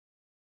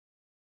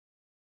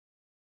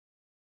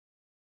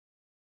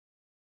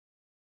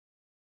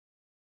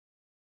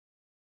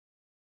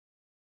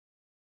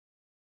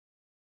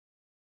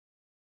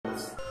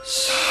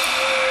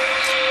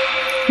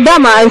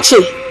Dama an ce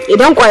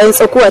idan ƙwayan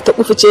tsakuwa ta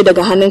kufuce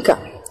daga hannunka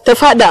ta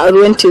fada a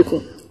ruwan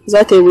teku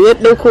za ta yi wuyar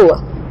ɗaukowa.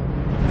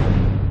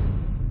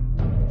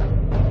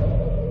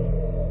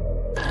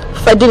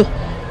 Fadil,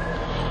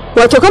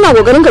 wato kana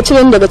ƙoƙarin ka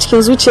cire ni daga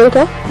cikin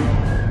zuciyarka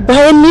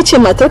bayan ni ce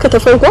matarka ta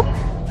farko?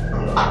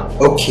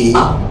 Okay,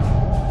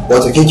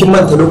 wato ke kin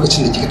manta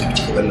lokacin da kika tafi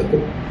kika bar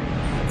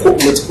ko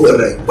mutu ko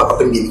rai ba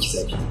abin da yake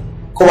zafi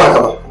ko ba ka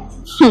ba.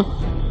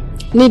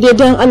 Ni dai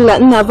dan Allah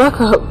ina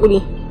baka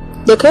haƙuri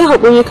da kai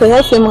haƙuri ka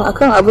yafe min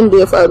akan abin da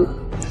ya faru.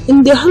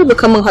 In dai har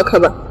baka min haka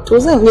ba to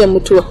zan iya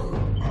mutuwa.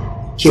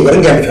 Ke bari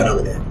ga miki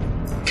rawa da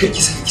kai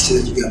ki saki kici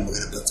da kiga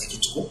magana ban saki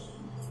tuko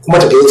kuma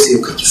da yau sai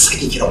kake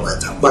saki kira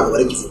wata ba ga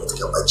bari ki zo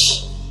ta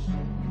baci.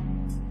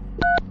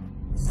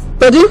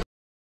 Badi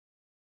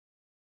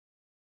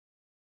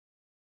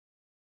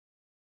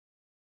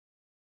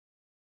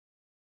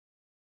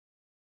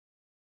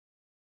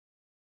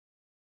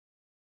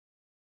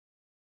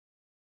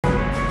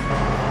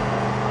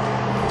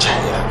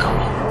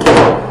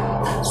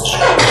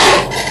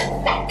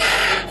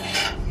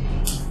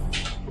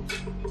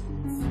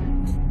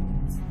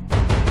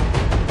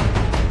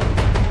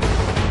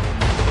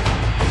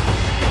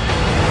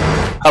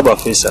Haba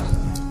Faisal,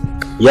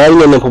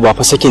 yarinyar nan fa ba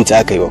fa sakin ta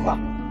aka yi ba,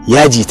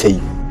 yaji ta yi.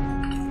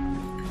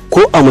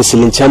 Ko a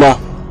musulunce ma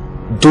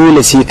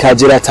dole sai ka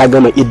jira ta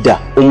gama idda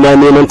in ma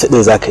neman ta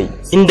din zaka yi.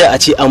 Inda a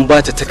ce an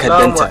ba ta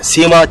takardanta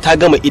sai ma ta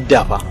gama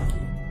idda fa.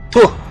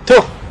 To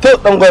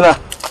dan gwana.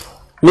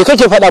 Me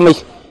kake faɗa mai?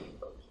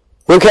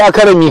 Wai kai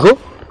akarami ko?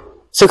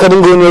 Suka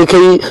dinga ne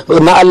kai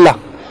na Allah.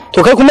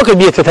 To kai kuma ka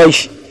biya ta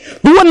tashi.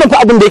 Duk wannan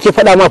fa abin da yake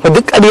faɗa ma fa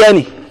duk ƙarya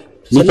ne.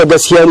 Ni fa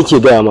gaskiya nake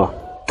gaya ma.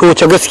 To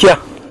wace gaskiya?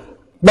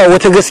 Ba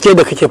wata gaskiya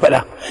da kake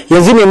faɗa.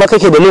 Yanzu ne ma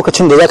kake da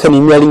lokacin da zaka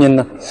nemi yarinyar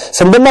nan.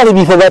 Sandan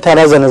malabi fa ba ta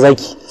razana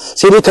zaki.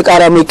 Sai dai ta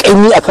ƙara mai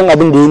ƙaimi akan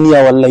abin da ya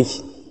niya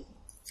wallahi.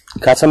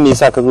 Ka san me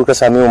yasa ka zo ka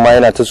same mu ma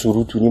yana ta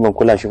surutu ni ban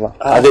kula shi ba.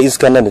 Kaga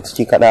iskan nan da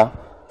take kada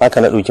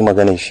haka na dauki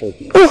maganar shi.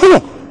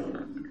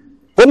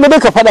 Wanda dai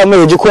ka faɗa mai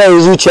ya ji kowa ya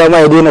zuciya ma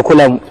ya daina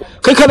kula mu.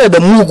 Kai kana da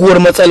muguwar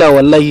matsala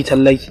wallahi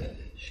tallahi.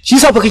 Shi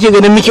yasa fa kake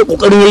ganin muke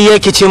kokarin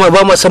yayyake ce ma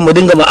ba ma san mu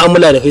dinga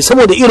mu'amala da kai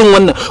saboda irin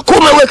wannan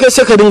komai wai kai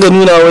sai ka dinga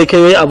nuna wai kai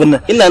wai abin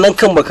nan. Ina nan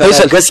kan baka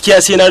gaskiya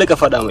sai na rika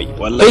faɗa mai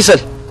wallahi. Faisal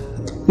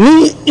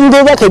ni in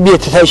dai zaka biya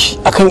ta tashi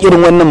akan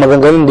irin wannan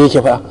maganganun da yake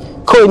fa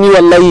kawai ni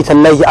wallahi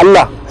tallahi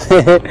Allah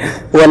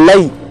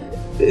wallahi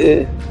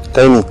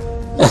kai ni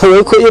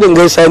wai ko irin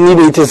gaisa ni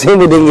da ita sai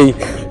mu dinga yi.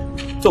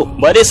 To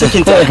ba dai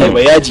sakin ta kai ba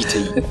yaji ta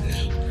yi.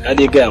 Na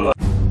dai ga ma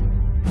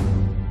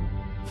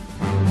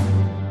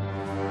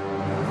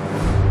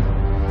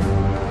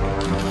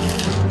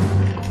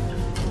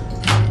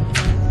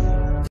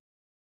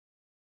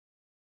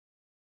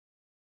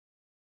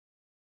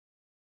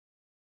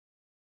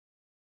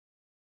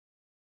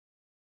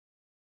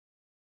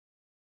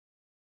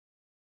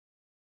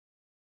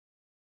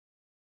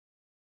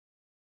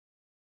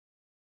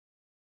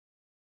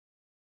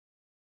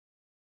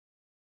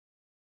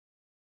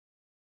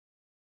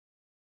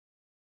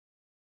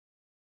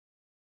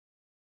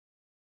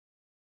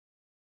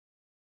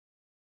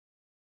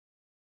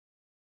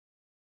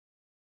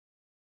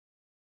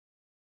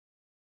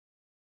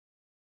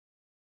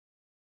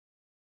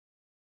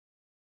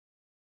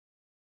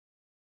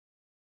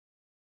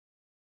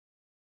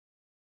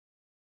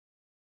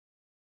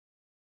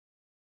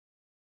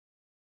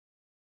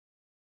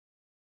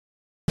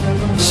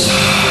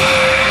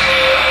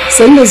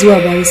Sani da zuwa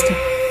barista.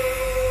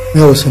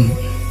 Yawa sani.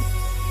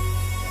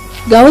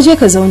 Ga waje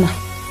ka zauna.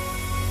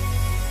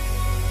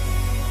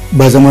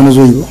 Ba zama na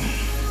zo yi ba.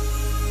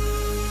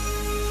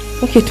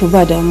 Ok to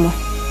ba damuwa.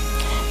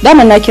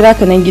 Dama na kira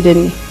ka nan gidan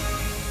ne.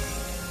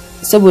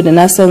 Saboda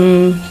na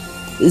san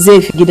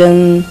zai fi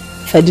gidan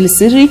Fadil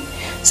sirri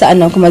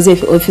sa'annan kuma zai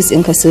fi ofis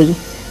ɗinka sirri.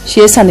 Shi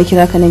yasa na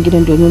kira ka nan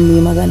gidan domin mu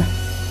yi magana.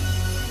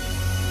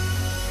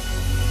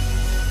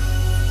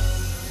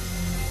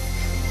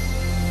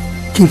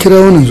 Kin kira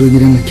wannan zo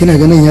gidan nan kina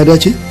ganin ya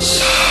dace?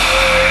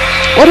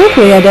 Ƙwarai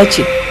ko ya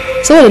dace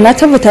saboda na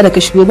tabbata da ka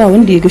shigo ba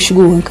wanda ya ga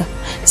shigowanka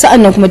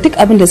sa'annan kuma duk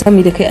abin da zamu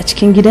yi da kai a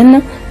cikin gidan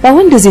nan ba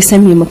wanda zai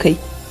san me muka yi.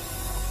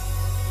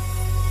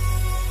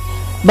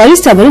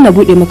 Barista bari na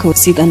bude maka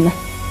wasiƙan nan.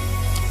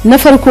 Na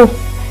farko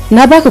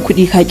na baka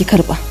kuɗi ka ki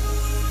karba.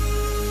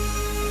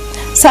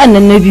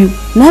 Sa'annan na biyu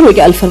na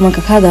roki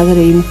alfarmanka ka gagara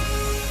yi mu.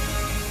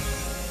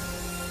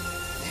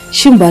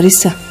 Shin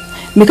barista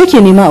me kake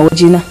nema a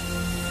wajena?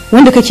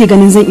 Wanda kake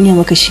ganin zan iya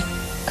maka shi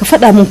ka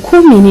faɗa min ko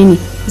menene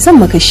zan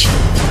maka shi.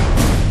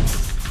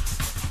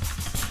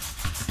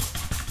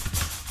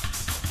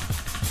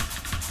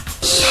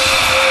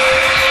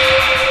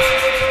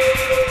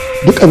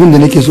 Duk abin da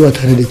nake so a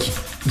tare da ki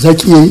za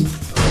ki iya yi?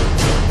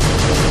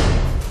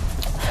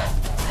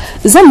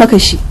 Zan maka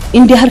shi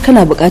in dai har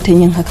kana buƙatar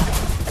yin haka.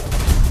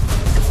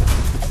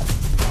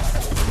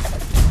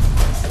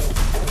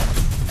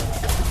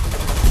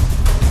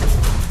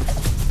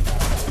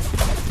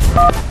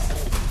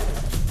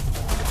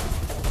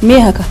 Me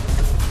haka?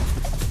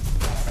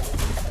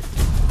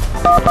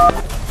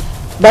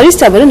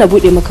 barista bari na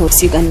bude maka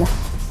wasiƙan nan.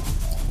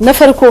 Na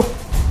farko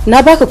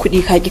na baka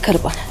kuɗi ka ki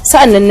karba,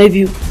 sa'annan na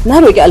biyu na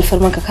roki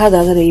alfarmanka ka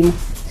gagara yi mu.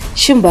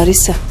 Shin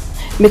barista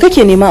me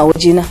kake nema a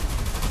wajena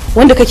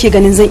wanda kake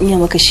ganin zan iya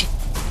maka shi?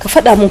 Ka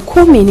faɗa min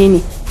ko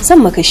menene zan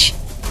maka shi.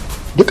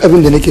 Duk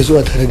abin da nake so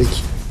a tare da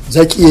ki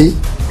za ki iya yi?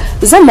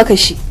 Zan maka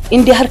shi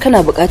in dai har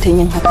kana buƙatar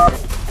yin haka.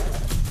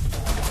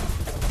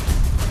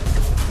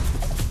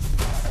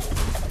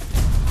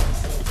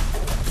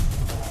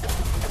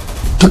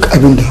 Duk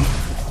abin da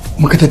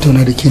muka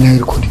tattauna da ke na yi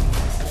rikodi.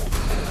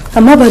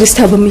 Amma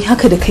barista ba mu yi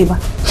haka da kai ba.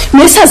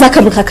 Me yasa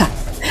zaka mun haka?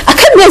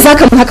 Akan me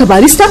zaka mun haka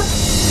barista?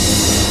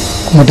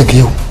 Kuma daga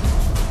yau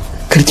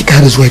kar ki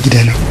kara zuwa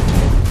gidana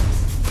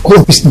ko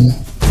ofis ɗin.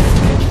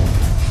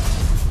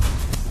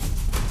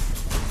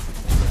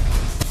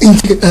 In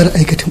kika ƙara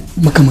aikata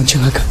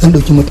makamancin haka zan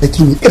ɗauki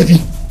mataki mai ƙarfi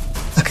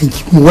a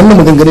kanki. Kuma wannan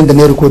maganganun da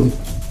na yi rikodi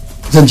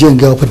zan je in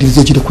gawa Fadil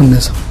zai ji da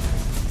kunnensa.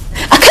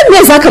 Akan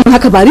me zaka mun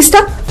haka barista?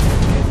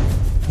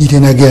 Ni dai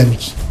na gaya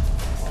miki.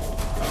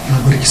 Na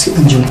bar ki sai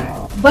an jima.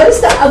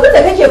 Barista abin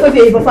da kake fa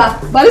bai yi ba fa.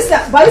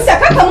 Barista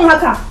kaka mun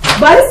haka.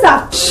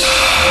 Barista.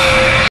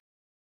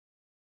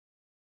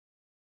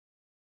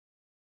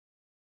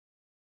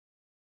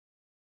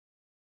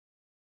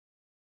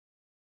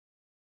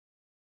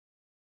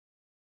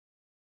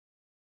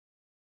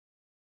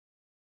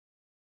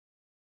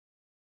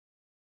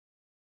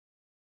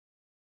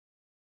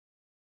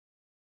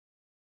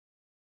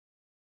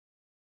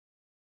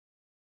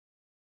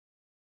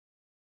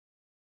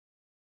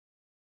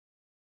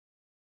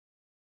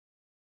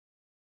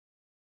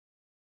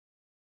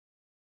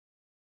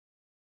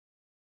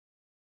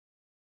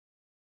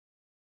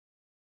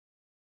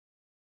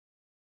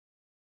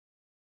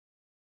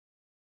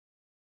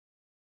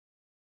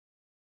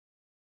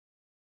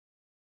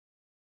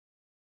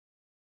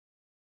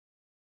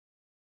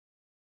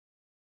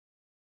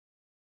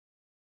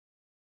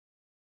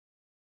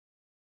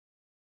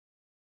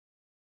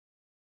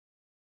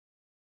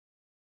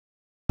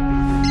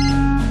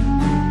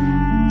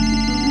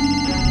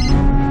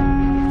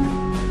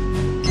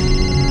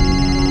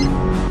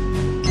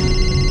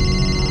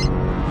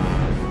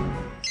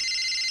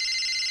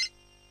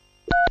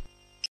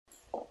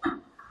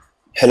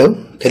 Hello,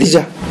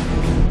 Khadija.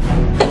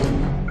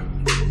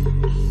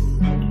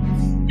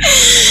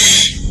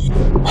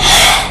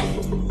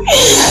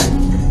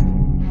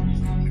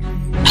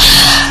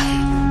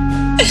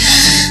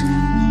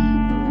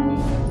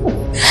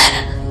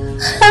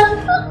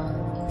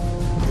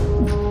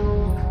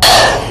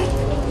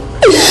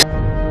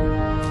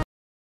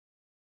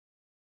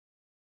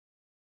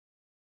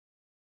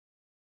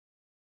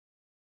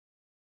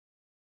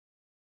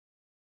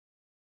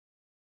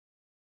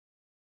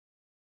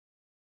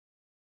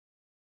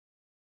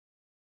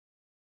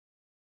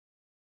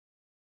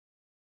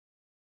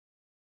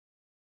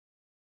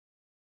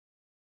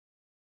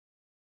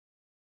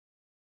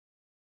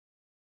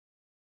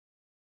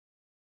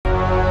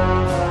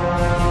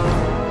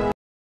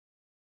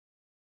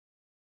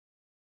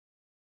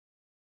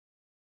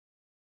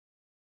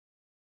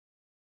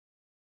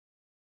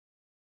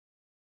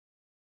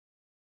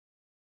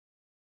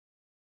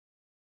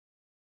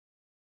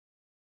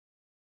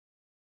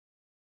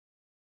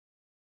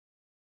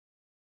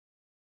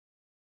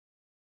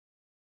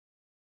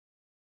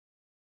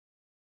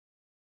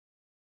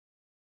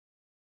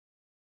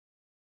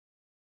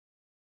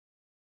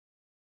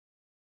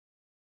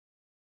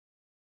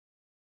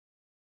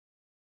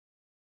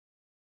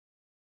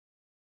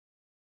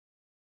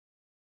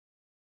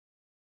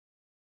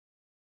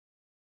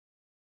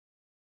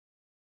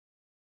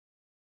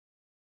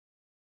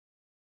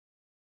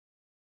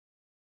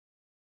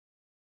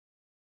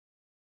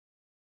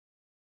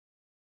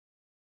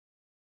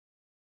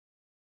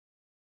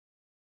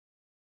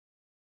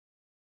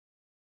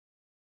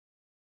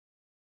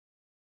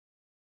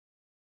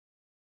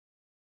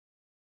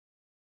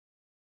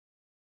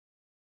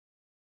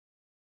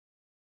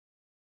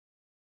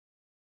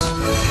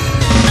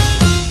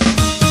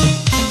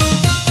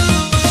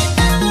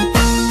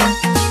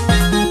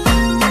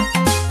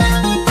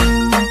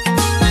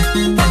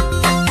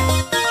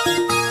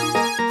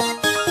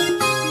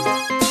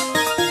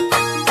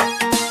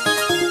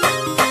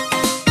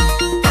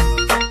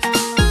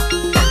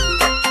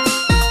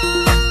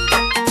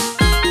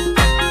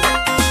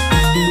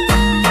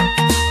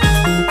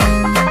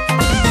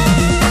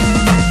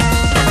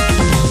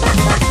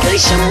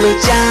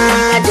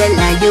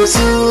 mujadala yau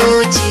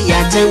zuciya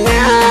tana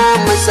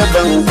masa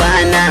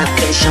bambana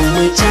kashin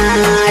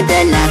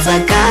mujadala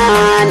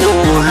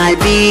tsakanin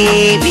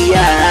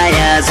habibiya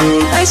ya zo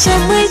kashin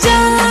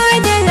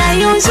mujadala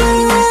yau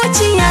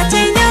zuciya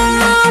tana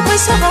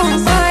masa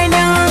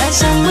bambana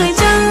kashin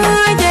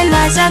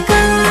mujadala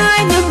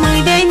tsakanin mu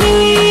da ni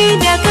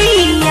da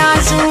kai ya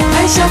zo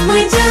kashin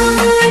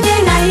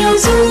mujadala yau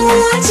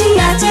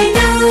zuciya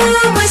tana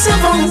masa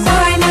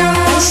bambana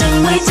kashin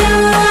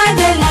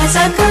mujadala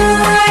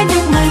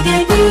tsakanin mu da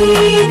ni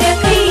da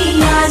kai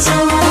ya zo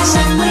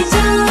kashin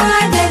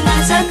mujadala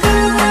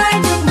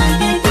tsakanin mu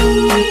da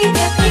ni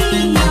da kai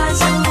ya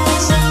zo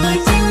kashin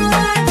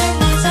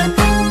mujadala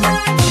tsakanin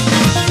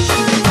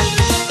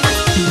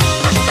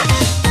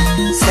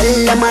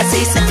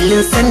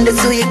wanda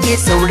so yake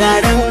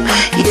sauraron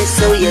ya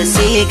sauya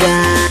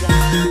siga.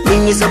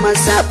 Mun yi zaman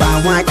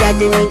sabawa da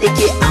ni da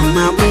ke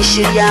amma mun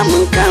shirya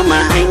mun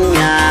kama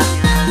hanya.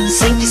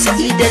 San ki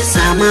sa'idar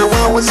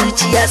samawa wa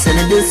zuciya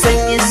sanadin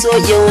sanyi so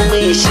yau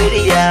mun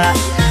shirya.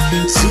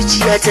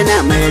 Zuciya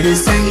tana mararin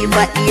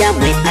sahiba iya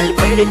mai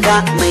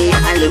albarka mai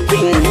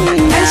alkunya.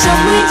 Ƙarshen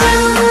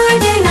mutum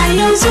da na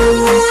yau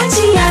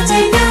zuciya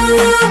tana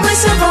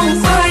masa ban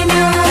kwana.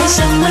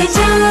 Ƙarshen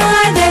mutum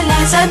da la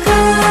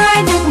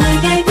tsakanin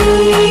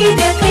madadi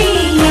da kai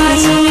ya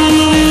zo.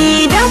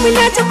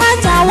 Damuna ta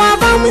fatawa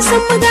ba mu san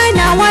mu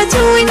ganawa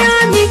juna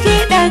muke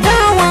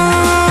ɗagawa.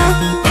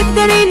 Duk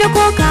dare na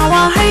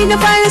kokawa har na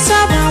fara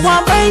sabawa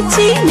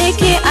barci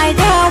nake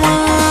adawa.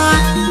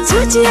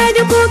 Zuciya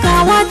da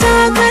kokawa ta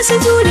kasa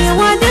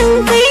jurewa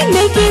don kai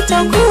nake ta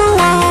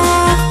kowa.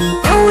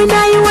 Yau na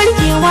yi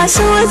warkewa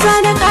so za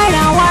na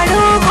karawa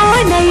roƙo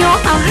na yau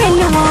a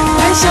halwa.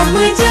 Ƙarshen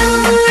mutum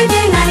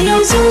da na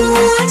yau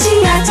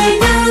zuciya ta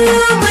na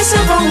masa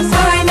ban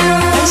kwana.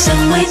 Ƙarshen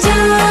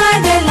mutum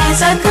da la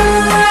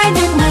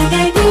tsakanin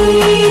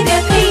madadi da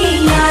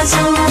kai ya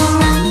zo.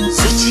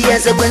 Zuciya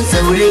zaban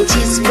sauran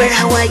zubar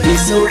hawaye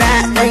saura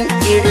ɗan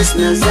iris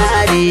na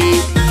zare.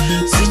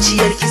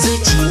 Zuciyar ki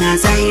zuci na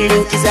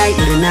zahirin ki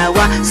zahir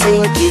nawa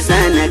san ki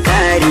zana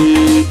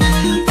kare.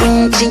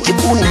 Kuncin ki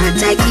kuna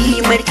ta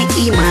kimar ki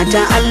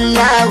kimata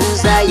Allahu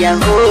za ya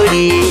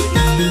hore.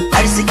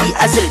 Arziki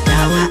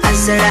azaltawa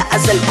azara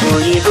azal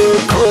kore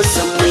ko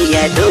san mu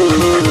ya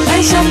dore.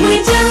 Ƙarshen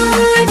mutum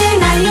da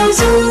na yau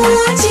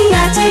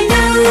zuciya ta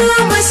na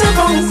masa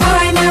ban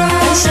kwana.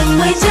 Ƙarshen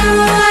mutum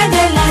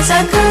da la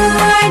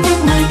tsakanin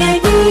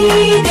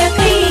madadi da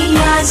kai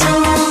ya zo.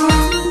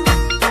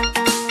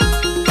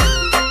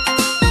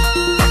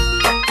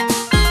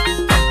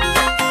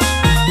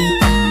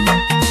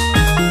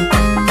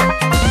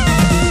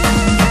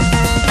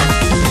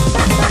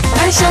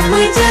 Ƙarshen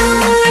mutum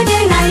da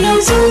na yau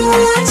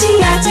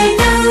zuciya ta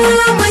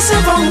na masa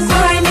ban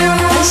kwana.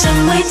 Ƙarshen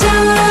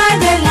mutum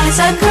da la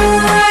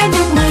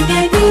tsakanin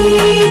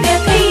madadi da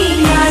kai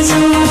ya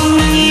zo.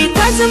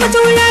 Ka zama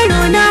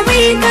tauraro na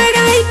mai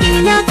kara haƙi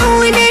na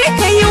ƙaunar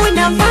ka yau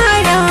na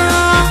fara.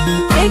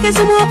 Kai ka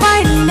zama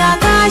ƙwari na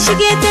ka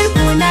shige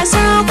tarko na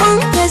saƙon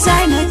ka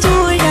zana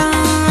tura.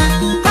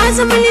 Ka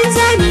zama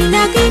linzami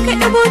na kai ka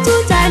ɗabo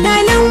tuta na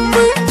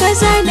lambun ka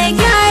zana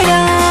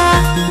gyara.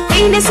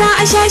 Kai na sa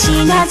a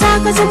shashi na za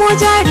ka zamo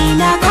jari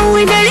na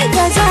ƙaunar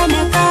ka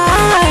zana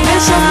kara.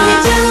 Ƙarshen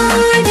mutum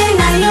da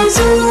na yau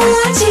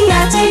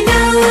zuciya ta na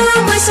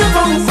masa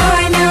ban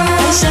kwana.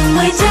 Ƙarshen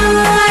mutum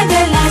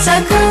da la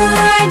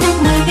tsakanin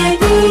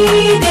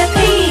madadi da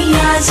kai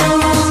ya zo.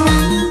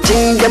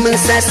 Tun da mun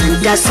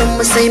sasanta sun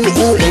mu sai mu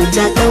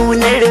inganta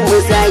ƙaunar mu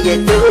za ya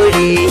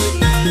dore.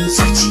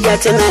 Zuciya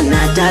tana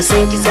na ta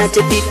san ki za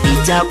ta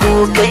fifita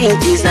ko kan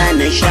ki za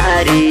na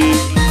share.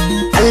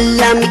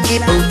 Allah muke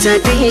bauta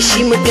don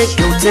shi muka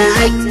kyauta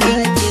haƙƙin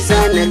ki za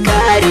na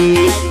kare.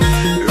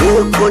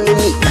 Roko na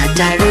miƙa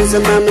taron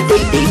zama mu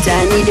daidaita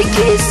ni da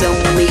ke san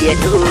mu ya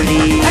dore.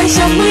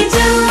 Ƙarshen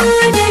mutum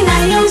da na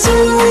yau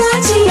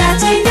zuciya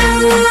ta na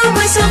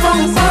masa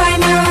ban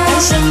kwana.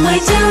 Ƙarshen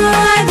mutum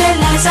da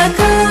la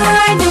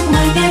tsakanin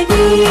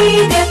madadi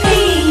da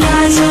kai ya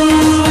zo.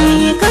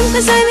 Kan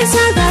kasa na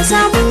sa gasa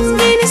mun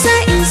gani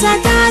sa'in sa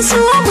ta so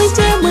mu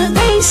je mu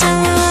gaisa.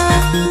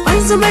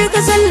 Zubar ka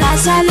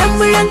sallasa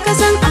lamburan ka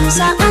san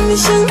amsa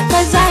amshin ka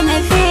zana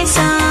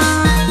fesa.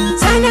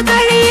 Zana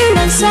kare yin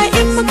ransa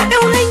in muka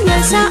ɗau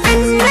hanyar sa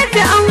an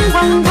da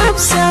angon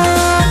hafsa.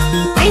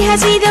 Mai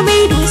hatsi da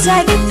mai dusa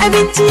duk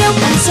abinci ya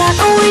kunsa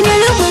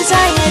ƙaunar mu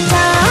za ya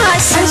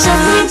tasa. Ƙarshen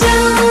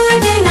mutum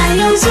da na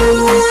yau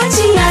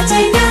zuciya ta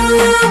na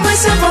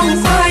masa ban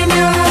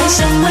kwana.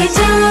 Ƙarshen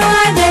mutum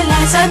da la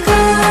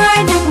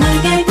tsakanin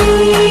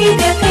madadi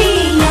da kai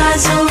ya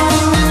zo.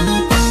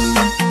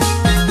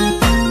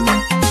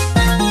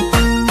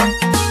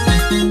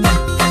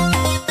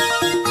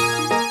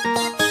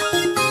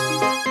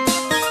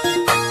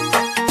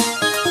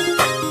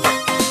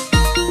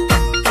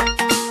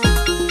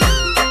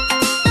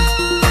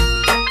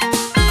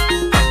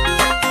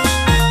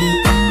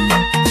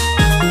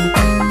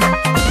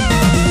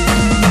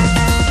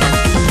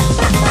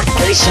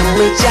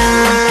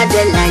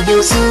 Mujadala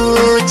yau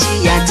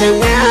zuciya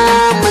tana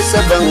masa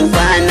ban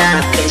kwana.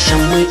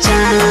 Ƙarshen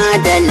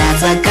mujadala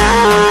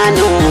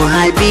tsakanin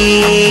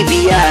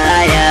habibiya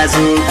ya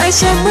zo.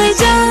 Ƙarshen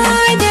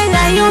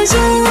mujadala yau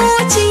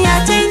zuciya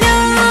tana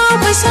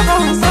masa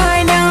ban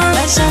kwana.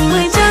 Ƙarshen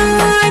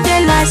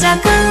mujadala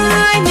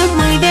tsakanin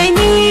mu da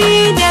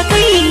ni da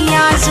kai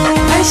ya zo.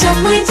 Ƙarshen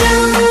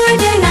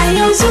mujadala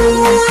yau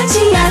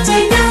zuciya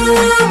tana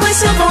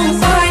masa ban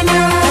kwana.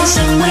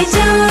 Ƙarshen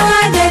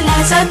mujadala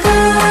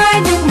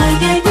tsakanin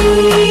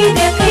madadi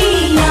da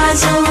kai ya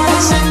zo.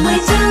 Ƙarshen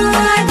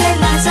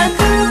mujadala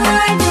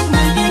tsakanin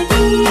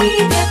madadi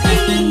da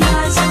kai ya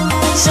zo.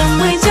 Ƙarshen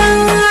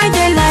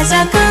mujadala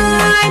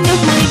tsakanin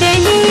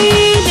madadi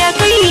da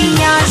kai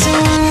ya zo.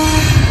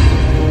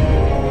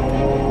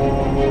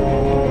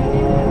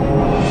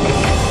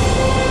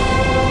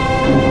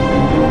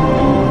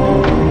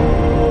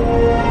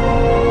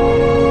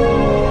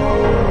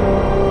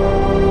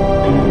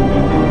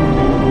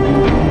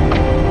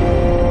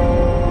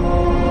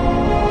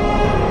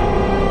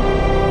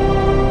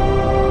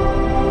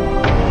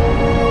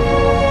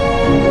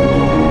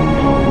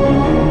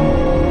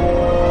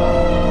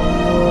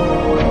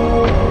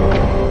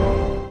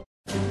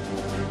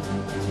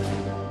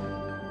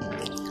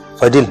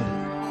 Fadil,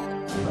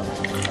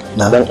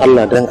 dan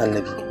Allah dan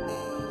annabi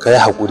ka yi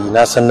haƙuri,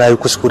 na san na yi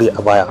kuskure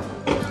a baya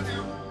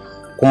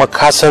kuma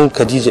ka san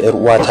Khadija 'yar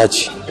uwata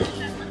ce,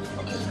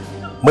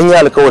 mun yi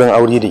alkawarin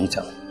aure da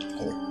ita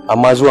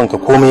amma zuwanka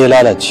komai ya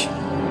lalace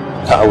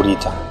ka aure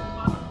ta.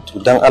 To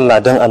dan Allah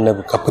dan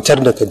annabi ka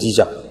fitar da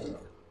Khadija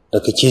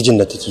daga kejin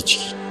da take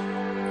ciki,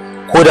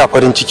 ko da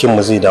farin cikin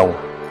mu zai dawo.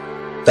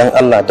 Dan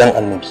Allah dan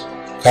annabi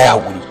ka yi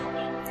haƙuri.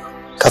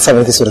 Ka san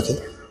me kake so da kai?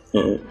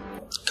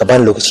 Ka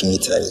bani lokacin yi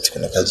tunani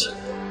tukuna kaji.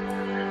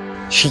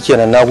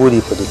 Shikenan,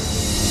 nagode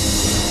Fadil.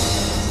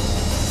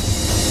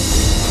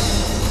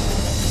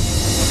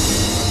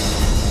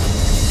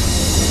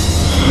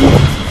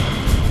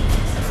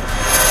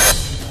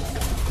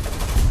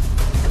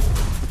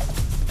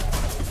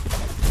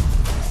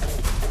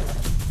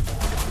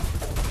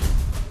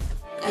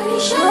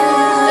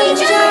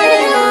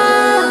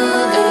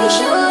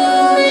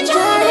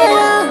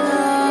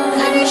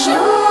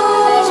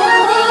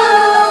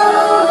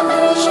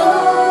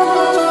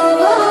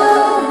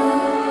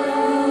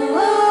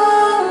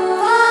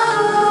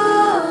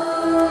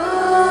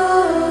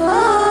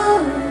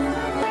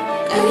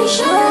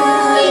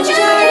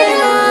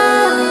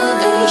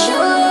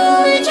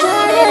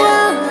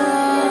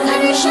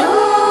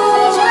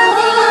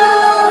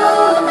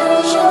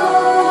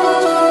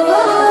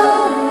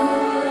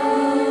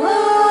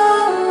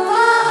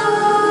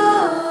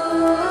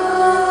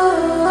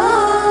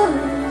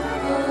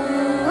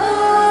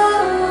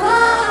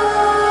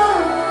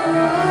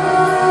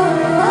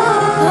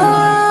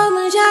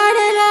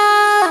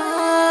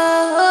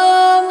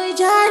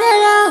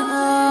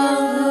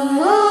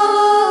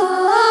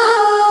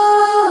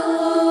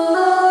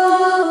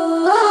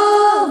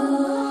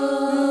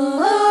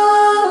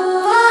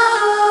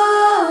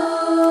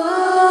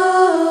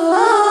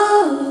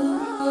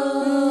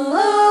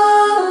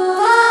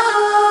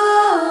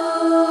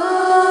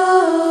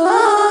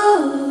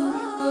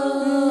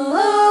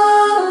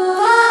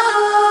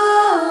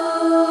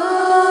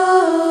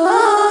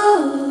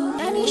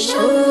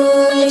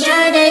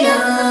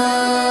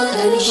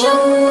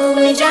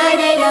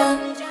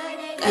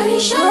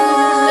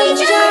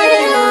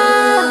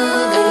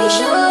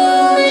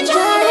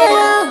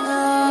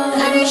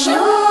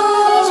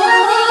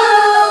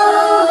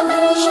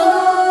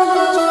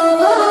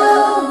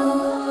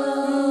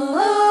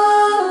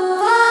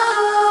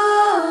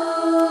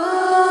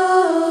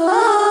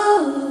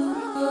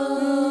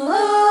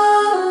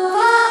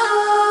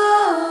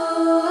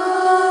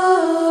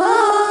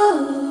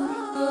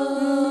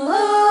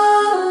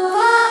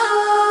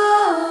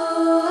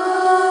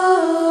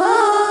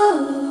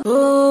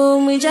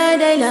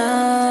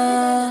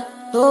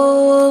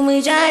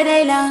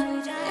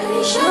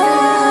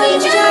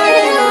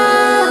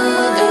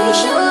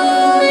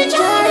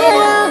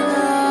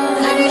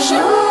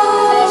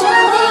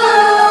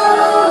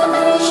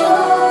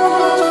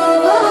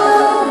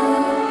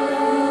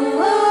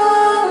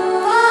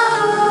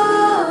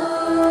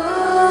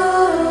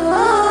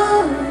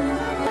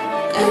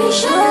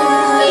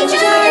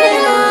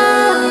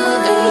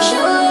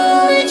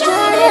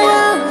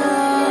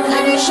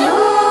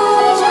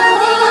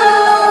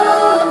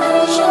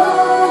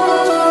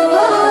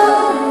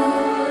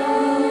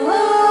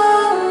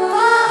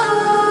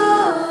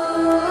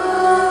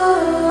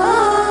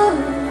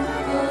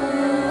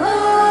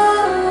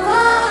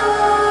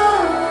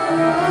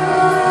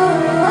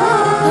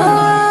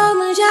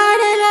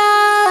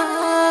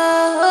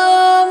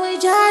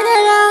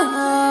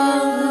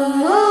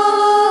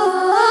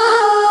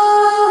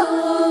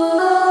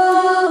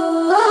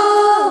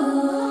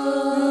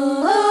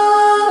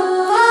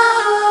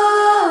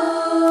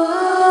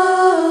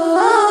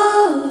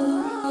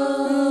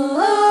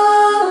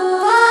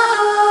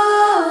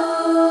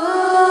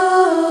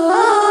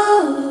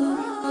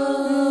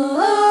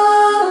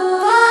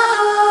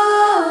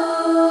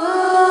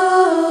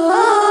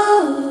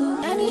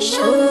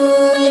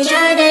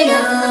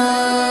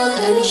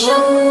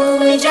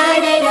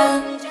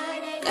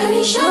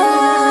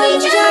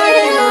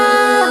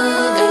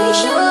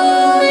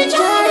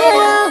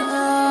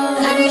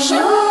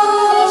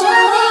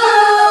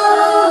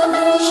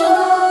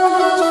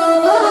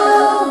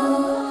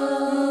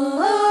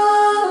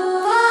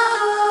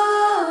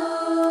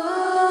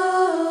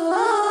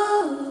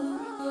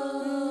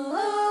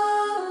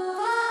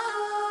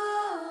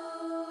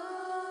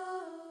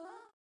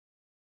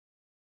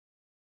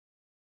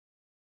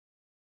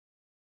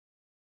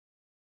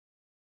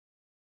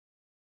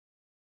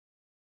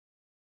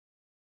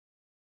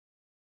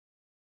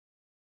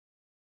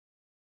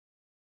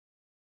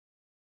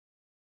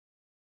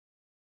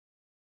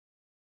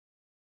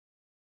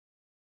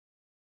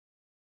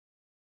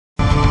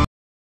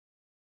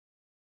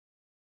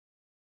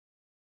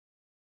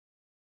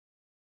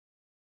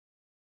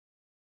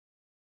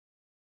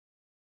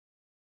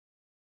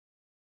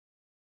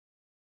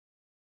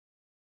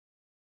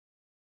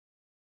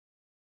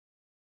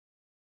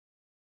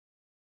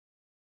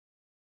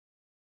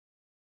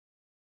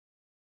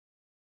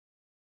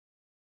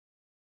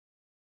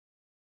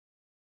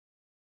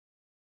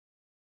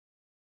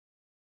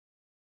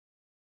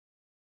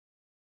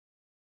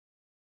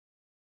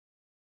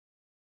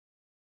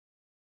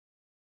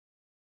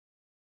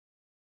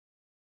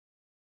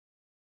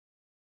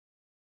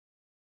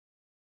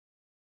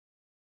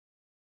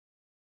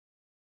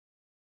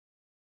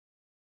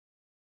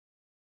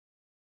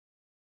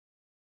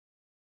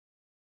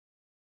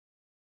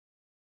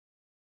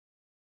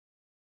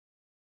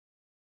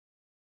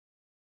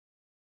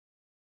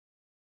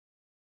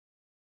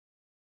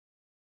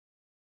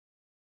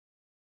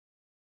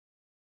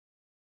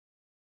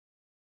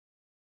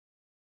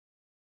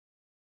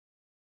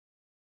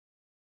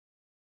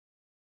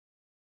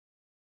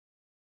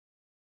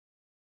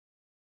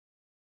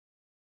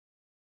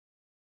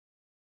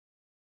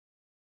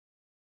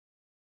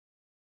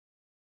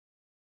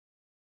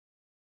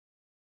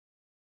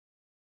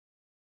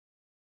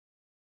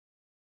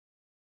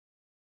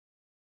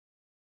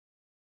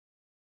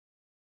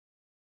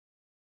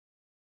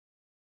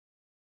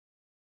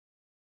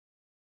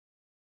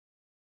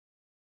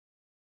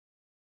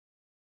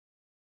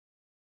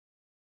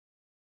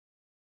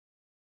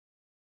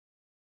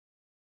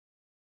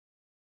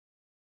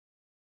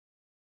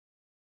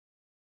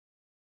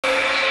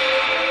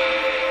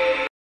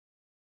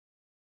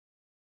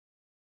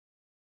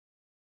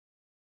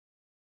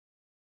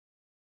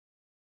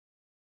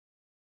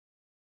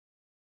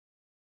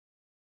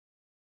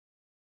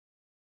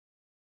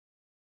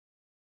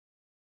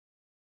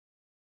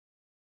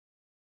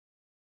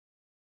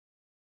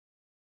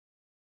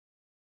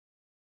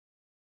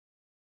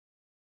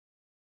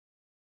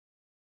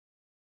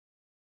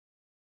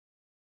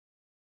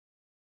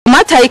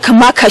 kamata yi ka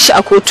maka shi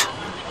a kotu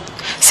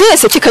sai ya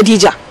saki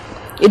Khadija.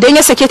 Idan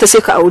ya sake ta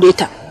sai ka aure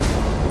ta,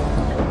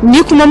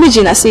 ni kuma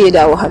mijina sai ya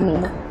dawo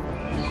hannuna.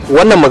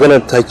 Wannan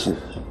maganar taki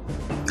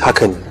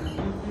haka ne,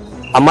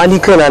 amma ni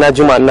kaina na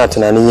jima ina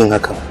tunanin yin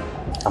hakan,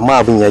 amma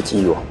abin ya ki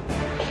yiwa.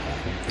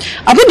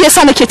 Abin da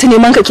yasa nake ta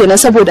neman ka kenan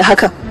saboda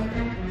haka.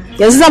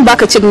 Yanzu zan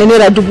baka cik na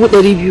naira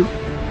 200,000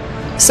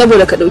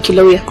 saboda ka dauki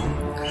lauya.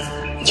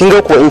 Kin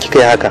ga ko in kika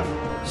yi haka,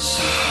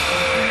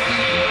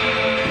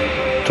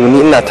 to ni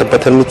ina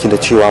tabbatar miki da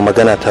cewa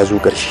magana ta zo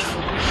ƙarshe.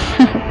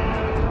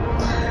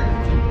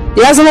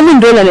 Ya zama min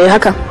dole ne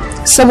haka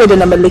saboda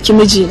na mallaki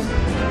miji.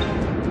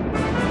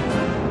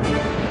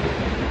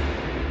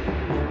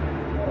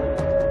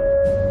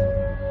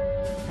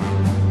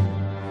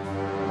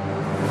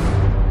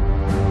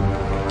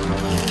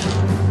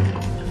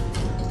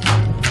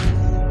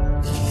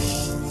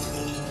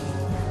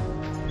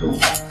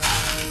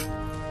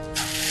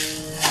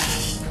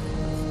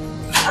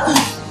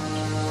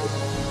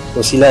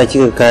 Wasila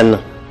kika kayan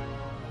nan.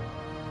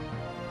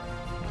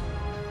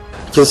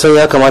 Kin san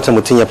ya kamata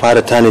mutum ya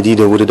fara tanadi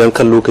da wuri don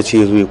kan lokaci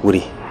ya zo ya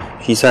kure.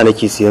 Shi sa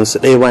nake siyan su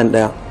ɗaya bayan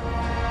ɗaya.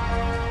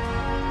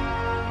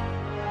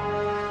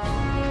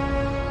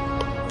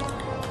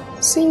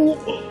 Sun yi.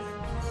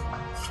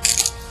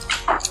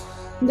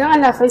 Don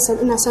Allah Faisal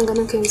ina son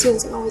ganin ka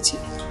yanzu a waje.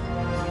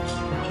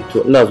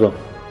 To ina zuwa.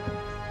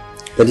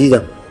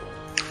 Khadija,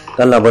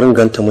 dan labarin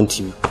ganta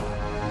minti biyu.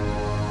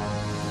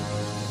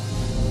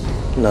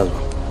 Ina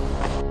zuwa.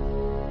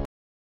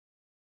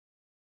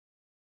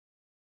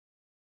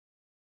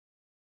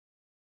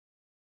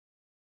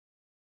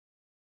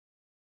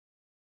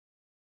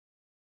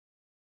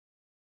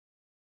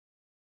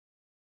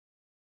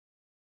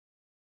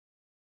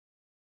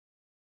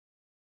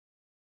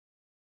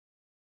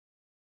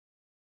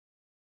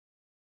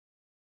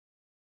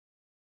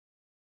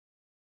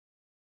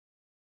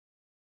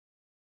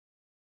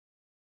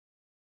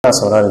 Ina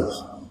sauraron ki.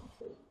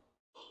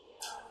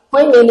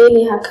 Wai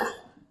menene haka?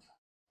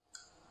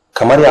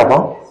 Kamar ya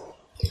ba?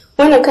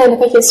 Wannan kayan da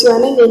kake siya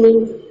nan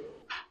menene?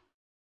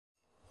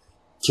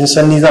 Kin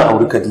san ni zan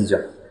auri Khadija.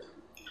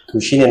 To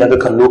shine naga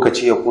kan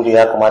lokaci ya kure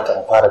ya kamata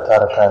in fara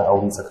tara kayan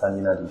aure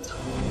tsakanina da ita.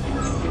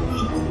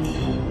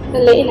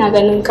 Lallai ina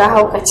ganin ka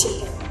haukace.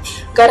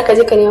 Gara ka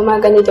je ka nemi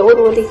magani da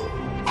wuri.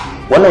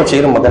 Wannan wace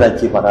irin magana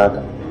ke faɗa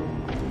haka?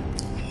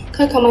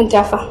 Kar ka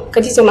manta fa,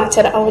 Khadija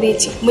matar aure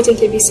ce,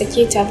 mijinta bai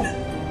sake ta ba.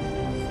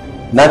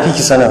 Na fi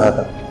ki sanin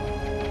haka.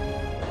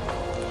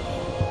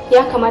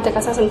 Ya kamata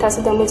ka sasanta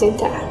su da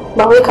mijinta,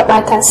 ba wai ka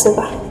ɓata su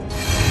ba.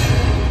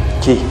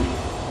 Ke,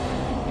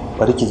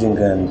 bari ki jin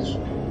gaya miki.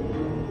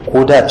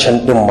 Ko da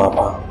can ɗin ma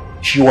fa,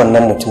 shi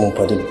wannan mutumin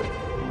Fadil,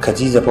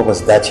 Khadija fa ba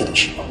su dace da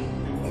shi ba.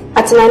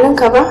 A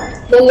tunaninka ba,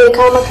 lallai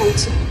ka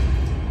makance.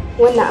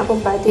 Wannan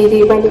abin ba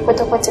daidai ba ne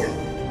kwata-kwata.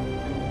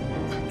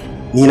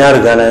 Ni na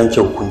riga na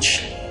yanke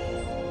hukunci.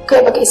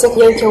 Kai baka isa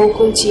ka yanke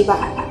hukunci ba,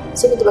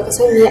 saboda baka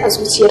san me a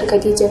zuciyar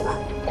Khadija ba.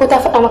 Ko ta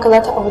faɗa maka za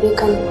ta aure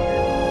ka ne?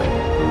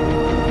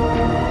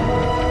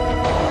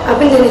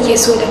 Abin da nake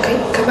so da kai,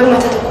 ka bar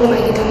mata ta koma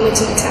gidan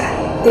mijinta.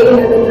 Da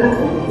ina ganin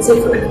haka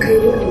zai fi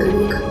alkhairi a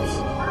gare ka.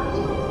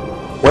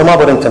 Wai ma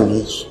barin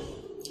tambaye ki.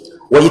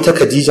 Wai ita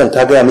Khadijan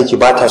ta gaya miki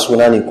ba ta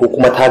suna ne ko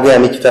kuma ta gaya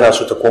miki tana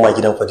so ta koma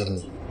gidan Fadil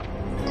ne?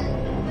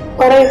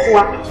 Kwarai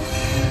kuwa.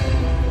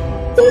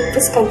 Don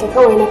fuskanta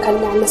kawai na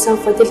kalla na san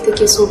Fadil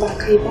take so ba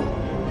kai ba.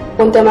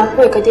 Wanda ma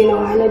kawai ka daina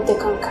wahalar da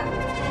kanka.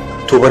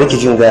 To bari ki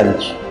jin gaya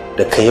miki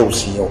da ka yau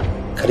sai yau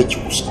kar ki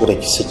kuskura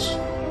ki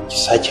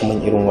sake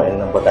min irin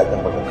wa'annan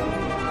bakakan.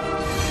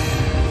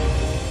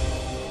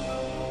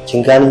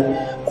 Kin gane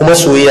kuma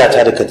soyayya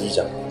ta da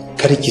Khadija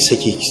kar ki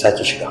sake ki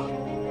sake shiga.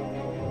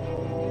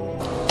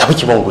 Tafi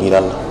ki ban guri da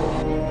Allah.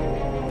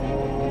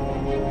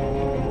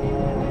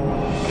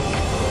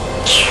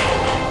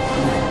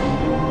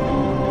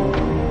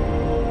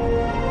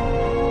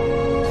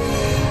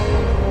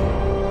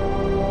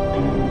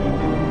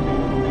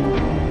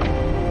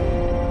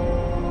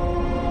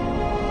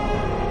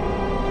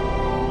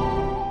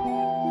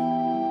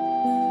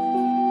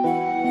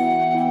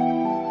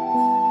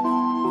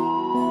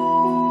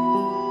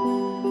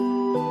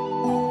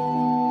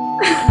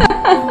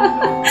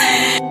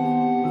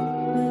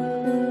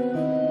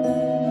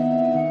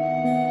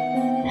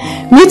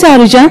 متى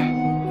رجع؟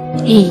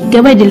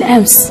 قبل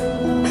الأمس.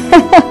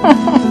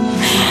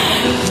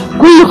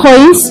 كله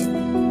كويس؟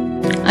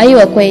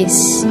 أيوة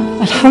كويس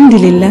الحمد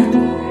لله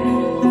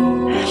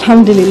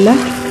الحمد لله.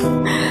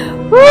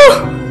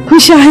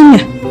 كل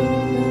شاهية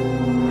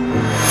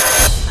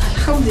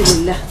الحمد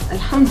لله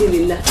الحمد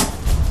لله.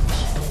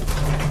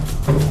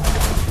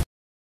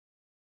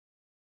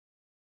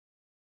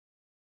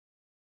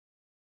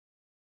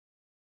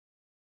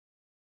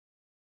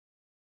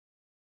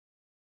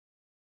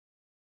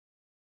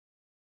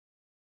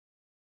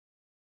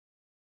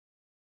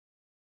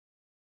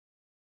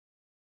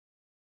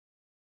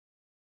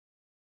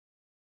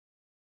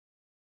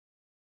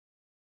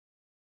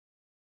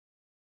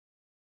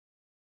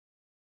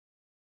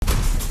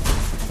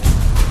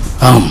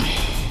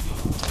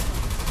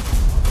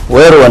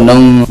 wayar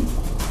wannan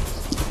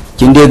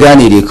kin kin dai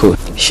gane dai kawai.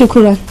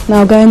 Shukran,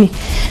 na gane.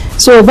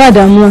 So ba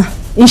damuwa.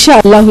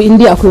 Insha Allah in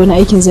dai akwai wani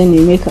aikin zan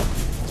neme ka.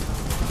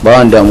 Ba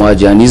wani damuwa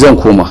jiya, ni zan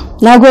koma.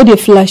 Na gode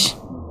Flash.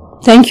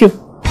 Thank you.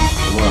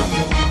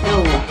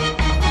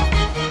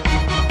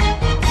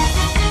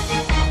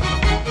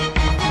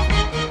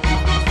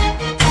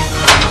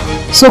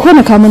 So ko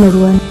na ka mana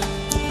ruwa ne?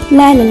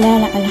 La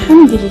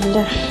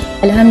alhamdulillah.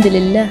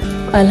 Alhamdulillah.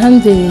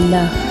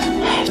 Alhamdulillah.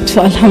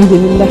 To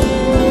alhamdulillah.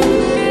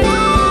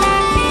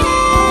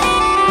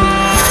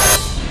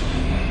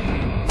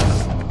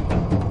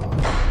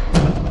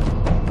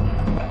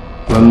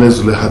 Lallai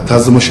Zulaiha ta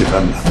zama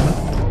shaidana.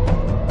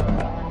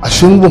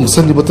 Ashe mu ba mu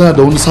sani ba tana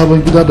da wani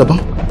sabon gida daban?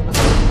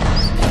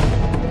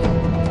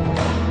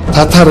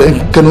 Ta tara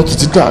 'yan Kano ta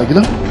jidda a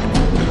gidan?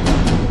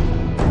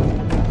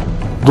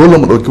 Dole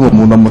mu ɗauki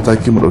mummunan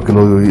mataki mu ɗauki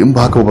lauyoyi, in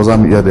ba haka ba za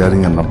mu iya da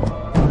yarinyar nan ba.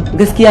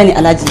 Gaskiya ne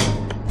Alhaji,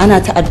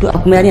 ana ta addu'a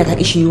kuma yarinya ta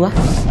kishi yiwa.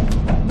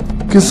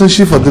 Kin san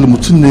shi Fadil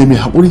mutum ne mai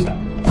haƙuri?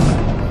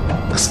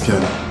 Gaskiya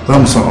ne, za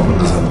mu san abin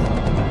da za mu.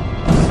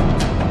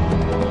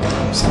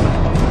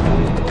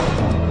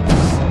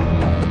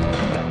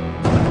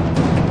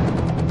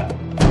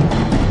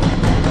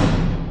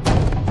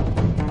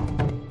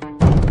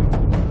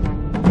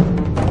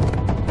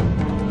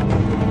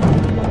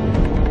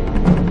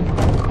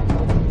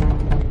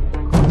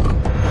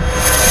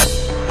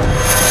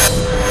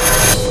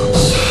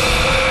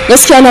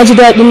 Gaskiya na ji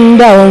daɗin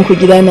dawon ku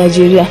gida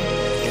Najeriya.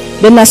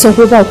 Don na san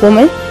ko ba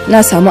komai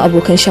na samu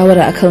abokan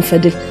shawara akan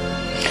Fadil.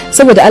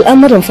 Saboda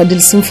al'amuran Fadil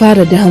sun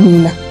fara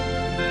damuna.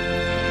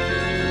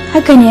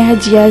 Haka ne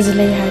Hajiya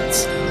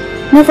Zulaihat.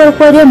 Na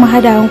farko dai mu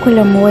hada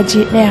hankulan mu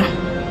waje ɗaya.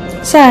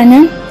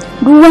 Sa'annan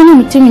duk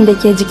wani mutumin da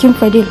ke jikin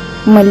Fadil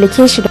mu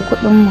mallake shi da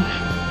kuɗin mu.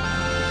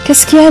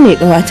 Gaskiya ne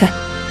ƙawata.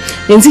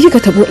 Yanzu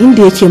kika tabo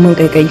inda yake min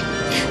ƙaiƙayi.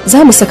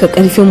 Za mu saka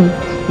ƙarfin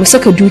mu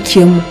saka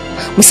dukiyar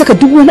mu saka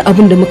duk wani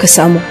abin da muka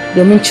samu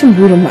domin cin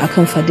burinmu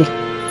akan Fadil.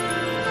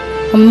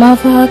 Amma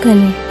fa haka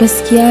ne,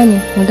 gaskiya ne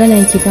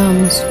maganan ki ba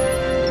musu.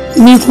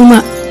 Ni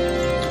kuma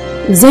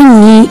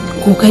zan yi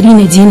kokari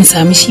na je na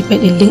sami shi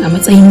Fadil din a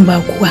matsayin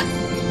bakuwa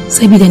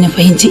saboda na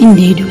fahimci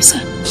inda ya dosa.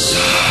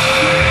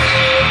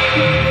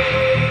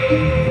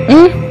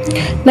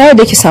 Na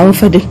yadda ki samu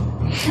Fadil,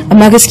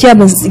 amma gaskiya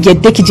ban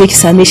yadda ki je ki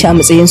same shi a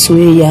matsayin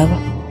soyayya ba.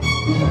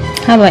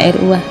 Haba yar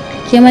uwa,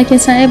 ke ma kin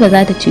san ai ba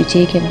za ta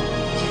cuce ki ba.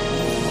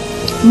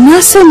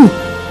 Na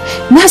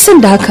san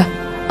da haka,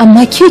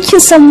 amma ke kin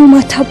san mu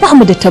mata ba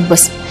mu da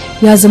tabbas.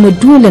 Ya zama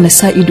dole na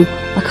sa ido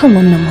akan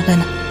wannan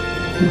magana.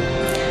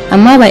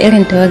 Amma ba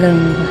irin tawagar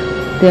mu ba,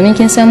 domin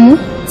kin san mu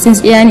sun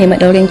tsiya ne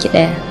madaurin ki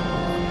daya.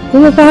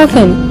 Kuma fa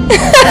haka ne.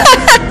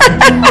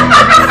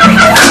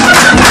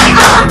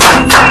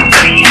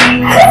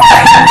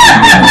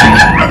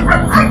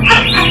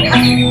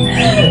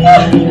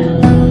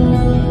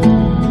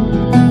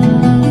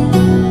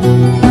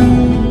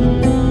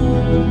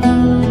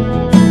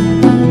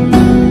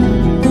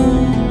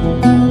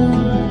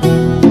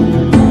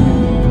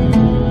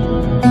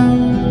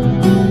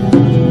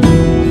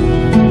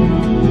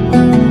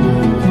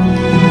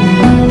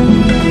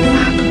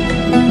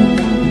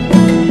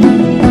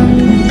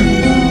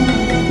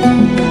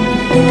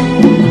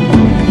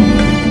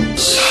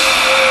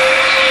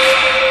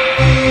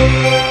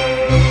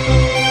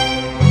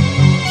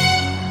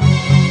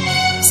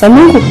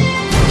 Sannan ku.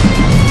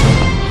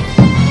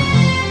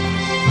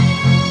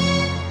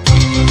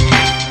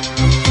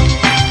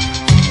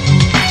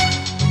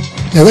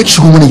 Ya za ki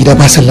shigo mana gida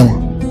ba sallama?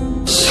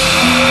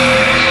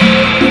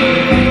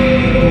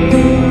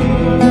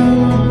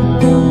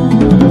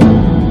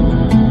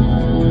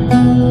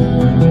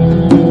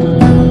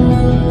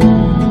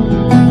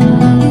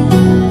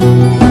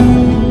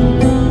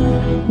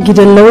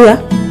 Gidan lauya?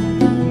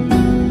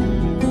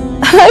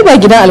 Ai ba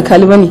gidan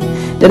alkali bane.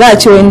 Da za a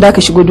ce wayan da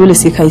ka shigo dole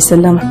sai ka yi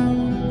sallama.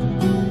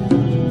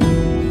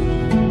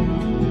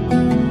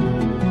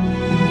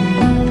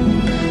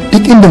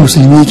 Duk inda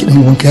musulmi yake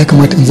dan uwanka ya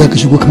kamata in za ka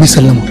shigo ka mai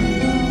sallama.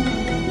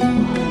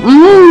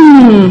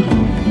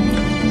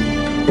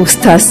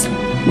 Ustaz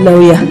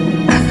lauya.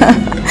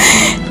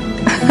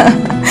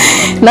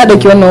 Na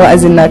dauki wannan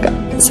wa'azin naka.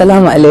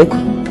 Assalamu alaikum.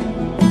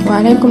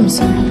 Wa alaikum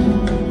salam.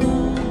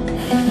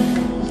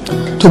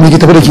 To me ke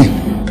tafi da ke?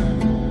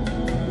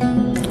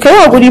 Kai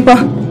hakuri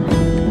fa.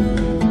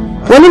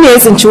 Wani ne ya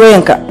tsinci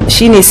wayanka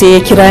shine sai ya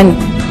kira ni.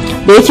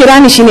 Da ya kira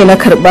ni shine na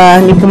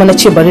karba ni kuma na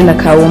ce bari na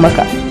kawo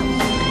maka.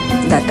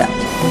 Dada.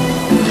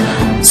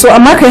 So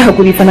amma kai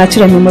hakuri fa na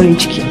cire memory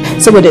ciki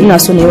saboda ina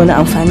so ne wani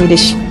amfani da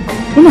shi.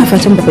 Ina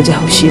fatan baka ji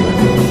haushi ba.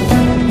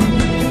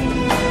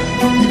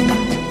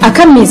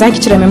 Akan me zaki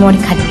cire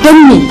memory card? Dan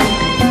me?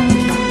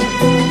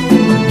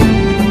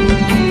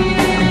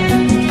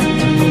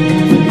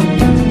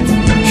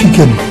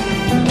 Shikenan.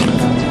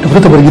 Da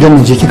ka bar gidan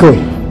nan je ki kawai.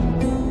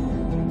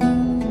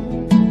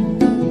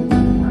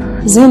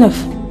 Zainab.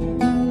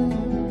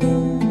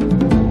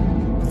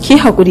 Ki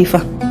hakuri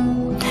fa.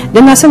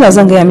 Dan na san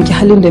zan gaya miki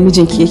halin da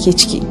mijinki yake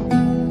ciki.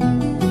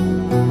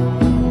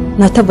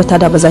 Na tabbata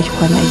da ba za ki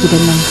kwana a gidan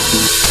nan ba.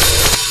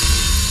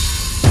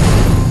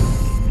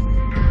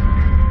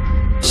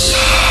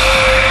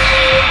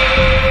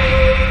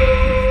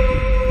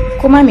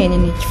 kuma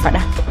menene ki faɗa?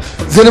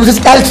 Zainab ta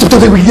tsara ta fita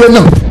daga gidan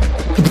nan.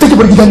 Ki fita ki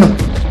bar gidan nan.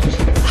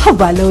 Ha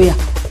ba lauya.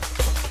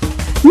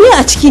 Ni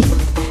a ciki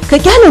ka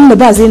kyale mu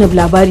ba Zainab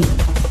labari.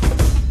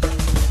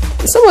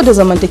 Saboda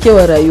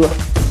zamantakewar rayuwa.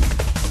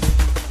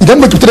 Idan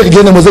ba ki fita daga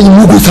gidan nan ba zan yi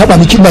mugun saba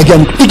miki ina ga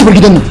mu. Ki bar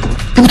gidan nan.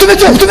 Ki fita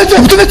nace, fita nace,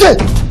 fita nace.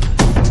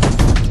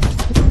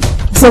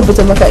 Zan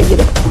fita maka a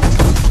gida.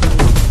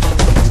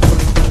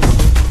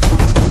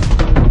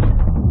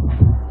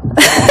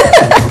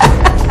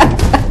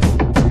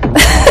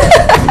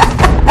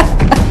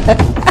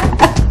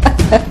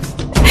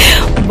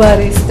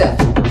 Barista.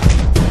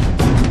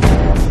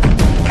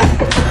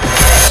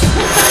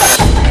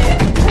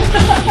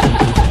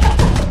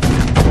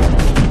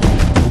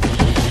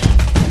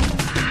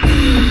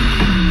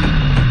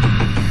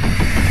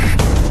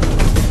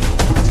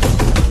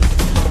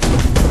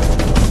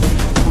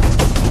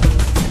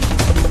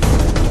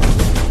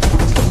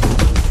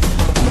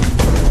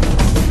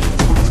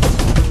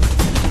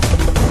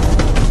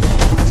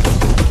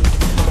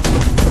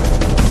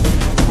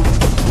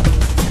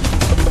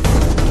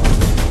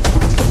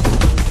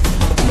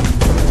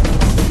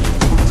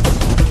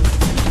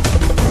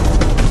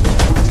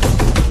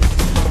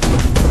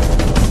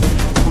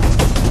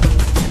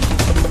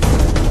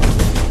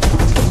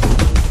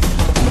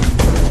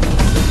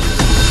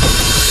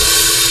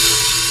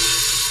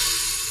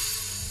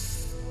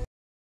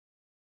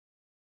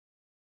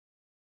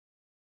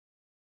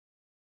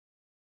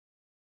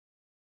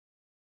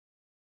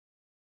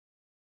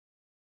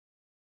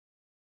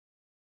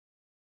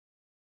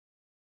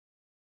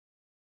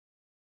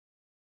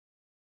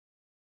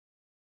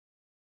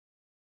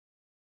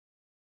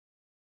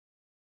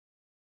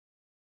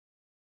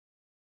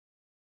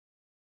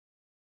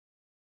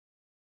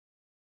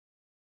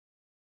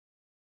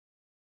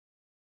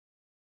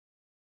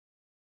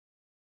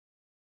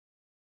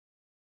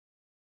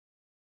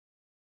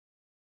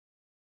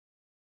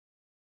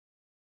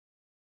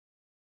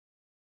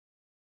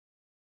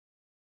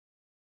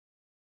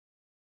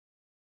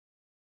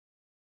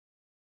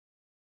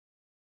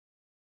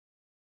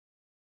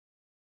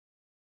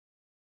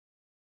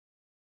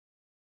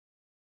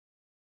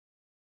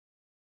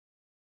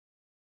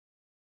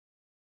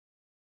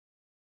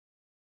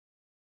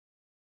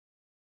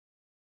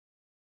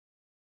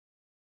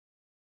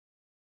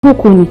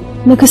 Boko ne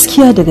na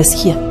gaskiya da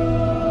gaskiya.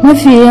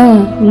 Mafi yawan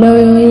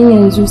lauyoyin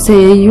yanzu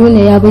sayayyu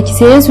ne, ya baki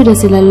saye su da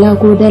silalla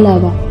ko dala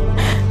ba.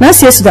 Na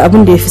siye su da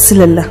abin da ya fi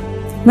silalla.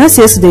 Na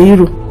siye su da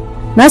euro.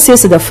 Na siye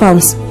su da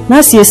pounds.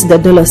 Na siye su da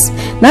dollars.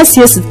 Na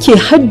siye su ke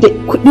hadda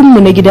kudinmu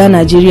na gida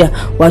Najeriya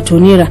wato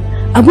naira.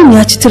 Abun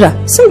ya ci tura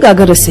sun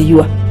gagara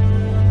sayuwa.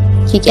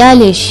 Ki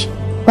kyale shi,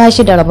 ba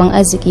shi da rabon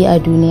arziki a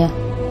duniya.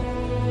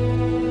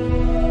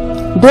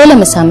 Dole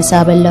mu samu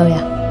sabon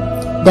lauya.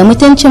 Da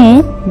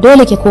mutuncinmu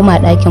dole ki koma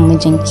ɗakin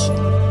mijinki.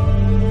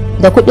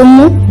 Da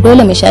kuɗinmu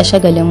dole mu sha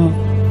shagalinmu.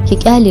 Ki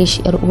kyale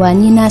shi yar uwa,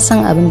 ni na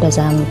san abin da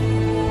zamu.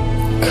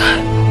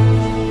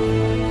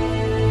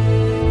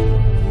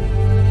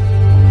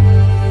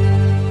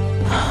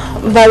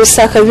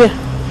 Barista Kabir,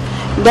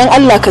 don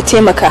Allah ka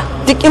taimaka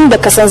duk inda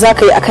ka san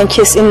zaka yi akan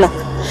kes ɗin nan.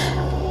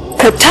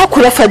 Ka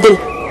takura Fadil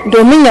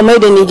domin ya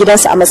maida ni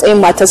gidansa a matsayin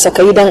matarsa,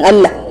 ka yi don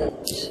Allah.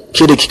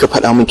 Ke da kika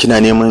faɗa min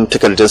kina neman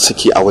takardar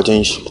saki a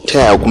wajen shi, ta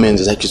yaya kuma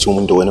yanzu zaki zo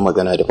min da wani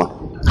magana daban?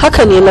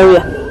 Haka ne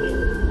lauya.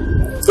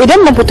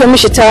 Idan ban fito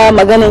mishi ta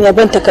maganan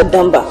yaban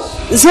takardan ba,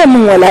 zai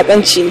min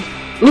walakanci ne.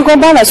 Ni kuma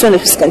bana so na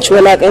fuskanci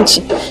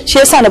walakanci. Shi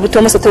yasa na fito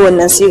masa ta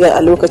wannan sigar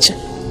a lokacin.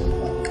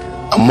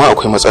 Amma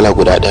akwai matsala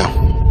guda ɗaya.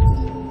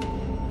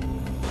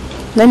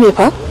 Na me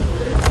fa?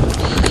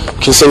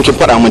 Kin san kin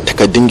faɗa min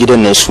takardun gidan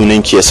nan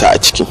sunan ki yasa a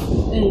ciki.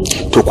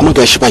 To kuma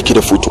gashi baki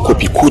da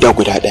photocopy ko da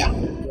guda ɗaya.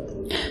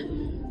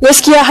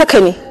 Gaskiya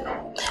haka ne,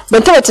 ban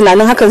taba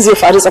tunanin hakan zai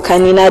faru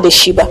tsakanina da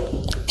shi ba,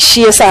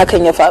 shi yasa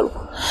hakan ya faru.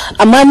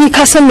 Amma ni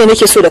ka san me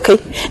nake so da kai,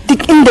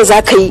 duk inda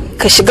za ka yi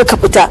ka shiga ka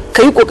fita,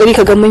 ka yi kokari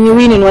ka ga mun yi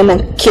winning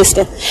wannan case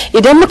din.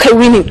 Idan muka yi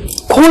winning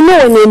ko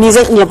nawa ne ni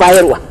zan iya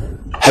bayarwa.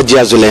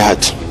 Hajiya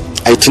Zulaihat,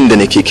 ai tun da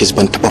nake case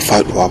ban taba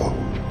faduwa ba,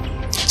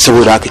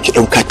 saboda haka ki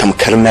dauka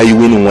tamkar na yi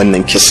winning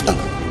wannan case din.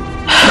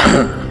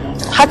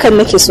 Hakan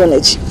nake so na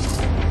ji.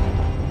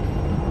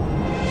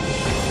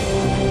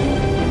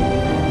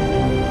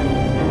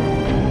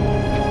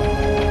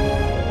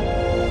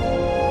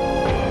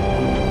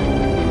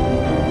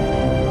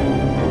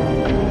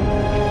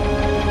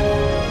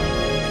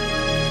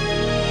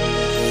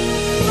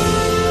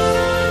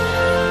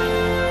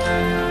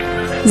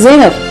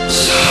 Zainab,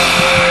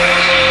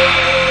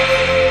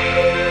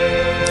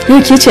 yau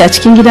ke ce a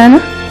cikin gidana?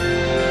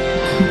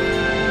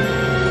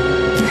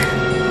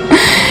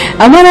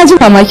 Amma na ji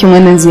mamakin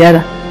wannan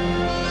ziyara.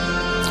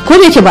 Ko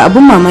da yake ba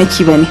abun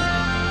mamaki ba ne,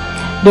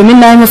 domin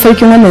na yi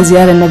mafarkin wannan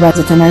ziyarar na ba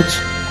ta naki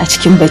a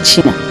cikin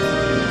bacci na.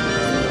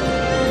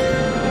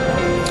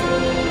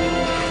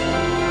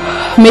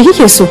 Me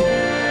kike so?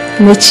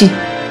 Na ci,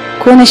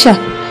 ko na sha,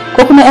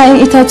 ko kuma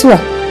 'ya'yan itatuwa?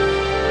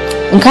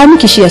 In ka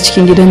miki shi a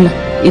cikin gidan nan.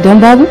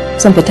 Idan babu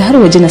zan fita har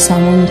waje na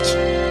samu miki.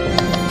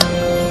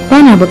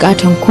 Bana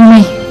bukatan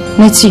komai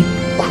na ci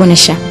ko na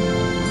sha.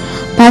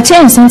 face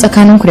in san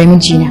tsakaninku da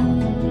mijina.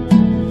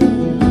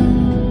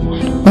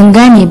 Ban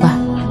gane ba,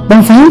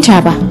 ban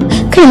fahimta ba,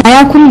 kaina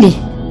ya kulle.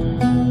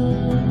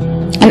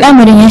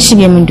 Al'amarin ya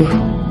shige min duhu.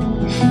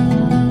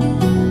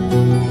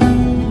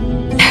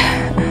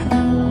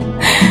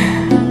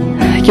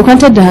 Ki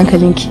kwantar da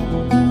hankalinki.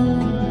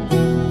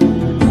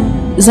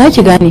 Za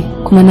ki gane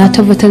kuma na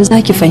tabbatar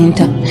za ki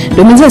fahimta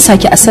domin zan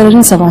saki a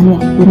sararin samaniya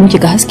domin ki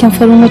ga hasken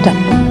farin wata.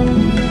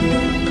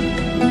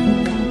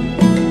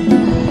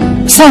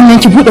 Sannan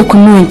ki buɗe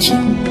kunnuwanki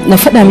na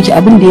faɗa miki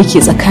abin da yake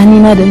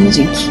tsakanina da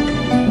mijinki.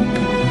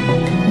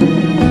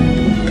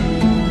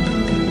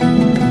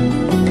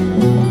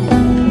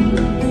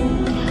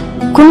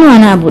 Kunnuwa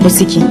na buɗe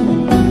suke,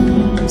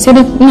 sai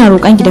da ina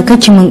roƙonki da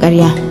kacci min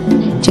ƙarya.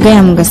 Ki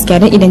gaya min gaskiya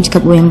don idan kika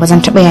ɓoyen ba zan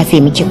taɓa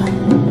yafe miki ba.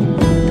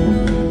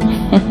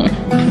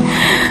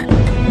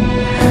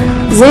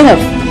 Zainab.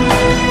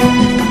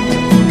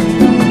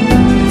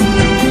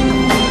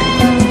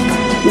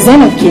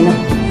 Zainab kenan.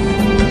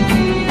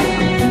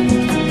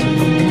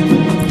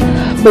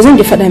 Ba zan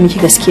ki faɗa miki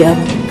gaskiya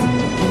ba.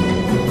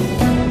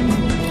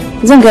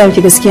 Zan gaya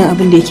miki gaskiyan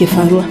abin da yake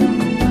faruwa.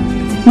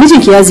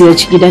 Mijinki ya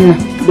ziyarci gidan nan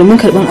domin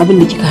karɓan abin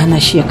da kika hana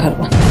shi ya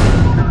karɓa.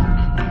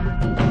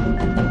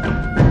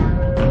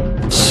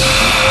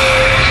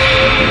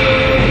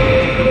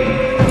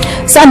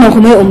 Sa'annan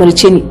kuma ya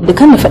umarce ni da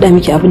kan na faɗa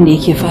miki abin da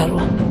yake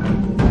faruwa.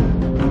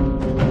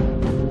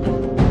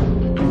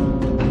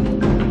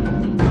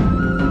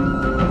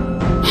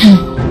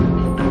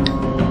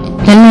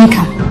 Lallai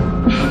kam.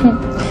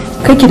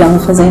 Kake da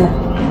mafa Zainab.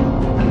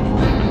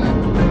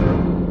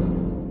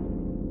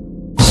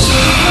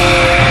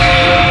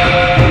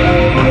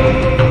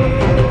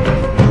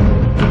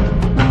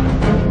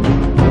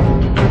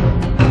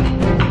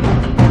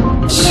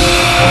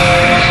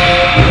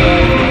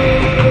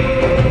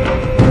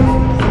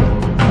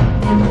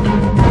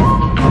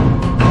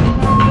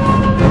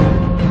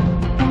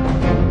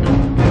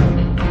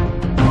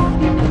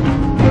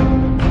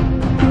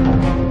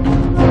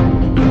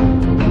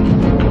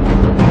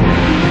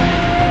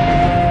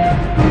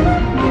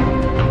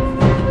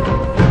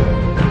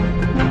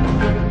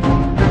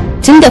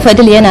 Tunda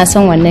Fadil yana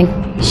son wannan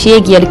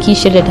shegiyar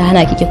kishir da ta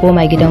hana ki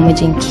koma gidan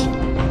mijinki.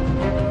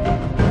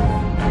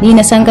 Ni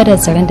na san gadar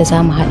tsaron da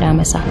zamu hada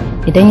masa.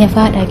 Idan ya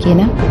fada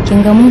kenan,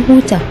 kin ga mun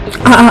huta.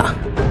 A'a.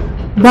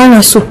 Ba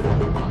na so.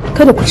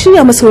 Kada ku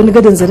shirya masa wani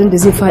gadon zaren da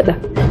zai fada.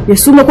 Ya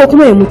suma ko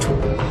kuma ya mutu.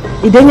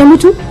 Idan ya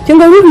mutu, kin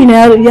ga ruhi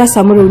na ya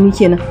samu rauni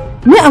kenan.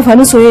 Me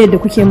amfanin soyayya da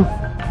kuke mu?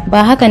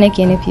 Ba haka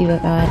nake nufi ba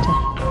kawata.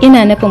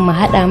 Ina nufin mu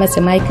hada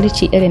masa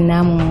makirci irin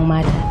namu mu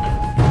mata.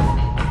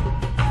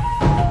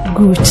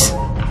 Good.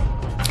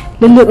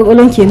 Lalle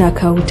kwakwalonki yana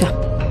kawo ta.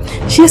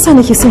 Shi yasa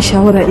nake son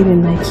shawara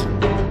irin naki.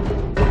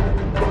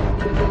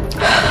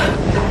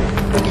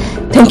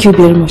 Thank you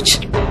very much.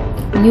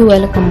 You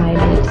welcome, my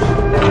lady.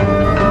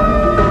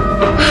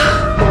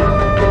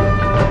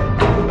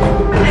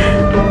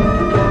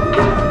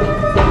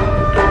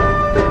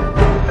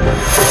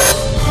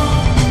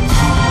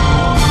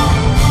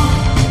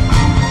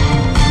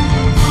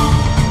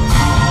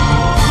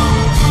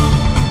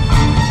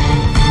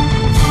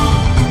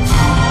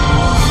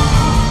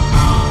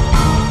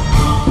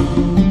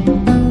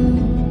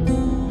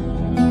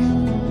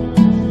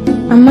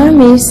 Amma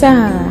me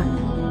yasa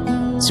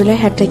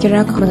Zulaiha ta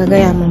kira ka baka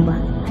gaya min ba?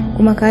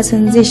 Kuma ka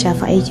san zai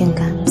shafi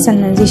aikinka,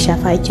 sannan zai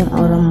shafi aikin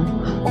aurenmu,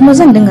 kuma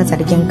zan dinga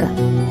zargin ka.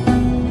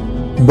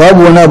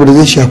 Babu wani abu da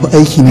zai shafi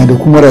aikina da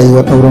kuma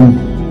rayuwar aurenmu.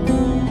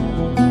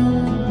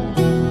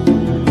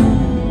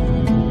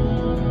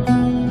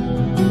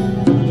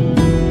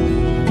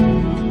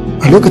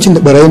 A lokacin da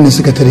barayin ne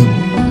suka tare ni,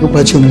 ya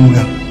kwace mun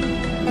ga.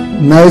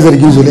 Na yi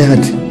zargin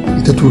Zulaihat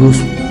ita turo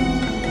su.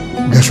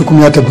 Gashi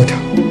kuma ya tabbata.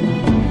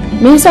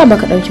 Me yasa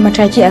baka dauki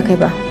mataki akai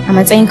ba a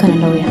matsayinka na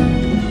lauya?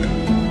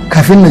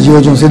 Kafin na je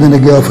wajen sai da na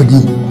gaya Fadi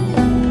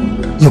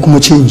ya kuma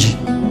ce in ji.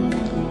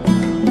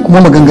 Kuma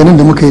maganganun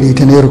da muka yi da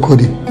ita na yi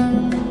recording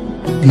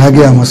na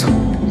gaya masa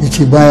ya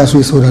ce baya so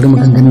ya saurari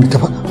maganganun da ta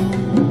faɗa.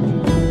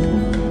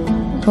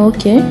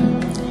 Ok,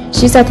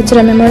 shi sa ta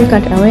cire memory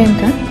card a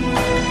wayanka?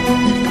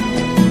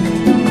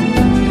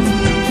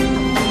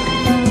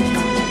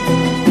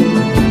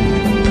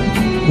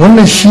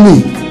 Wannan shi ne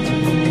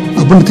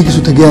abin da take so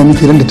ta gaya min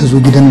firan da ta zo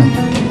gidan nan,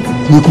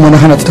 ni kuma na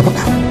hana ta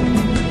faɗa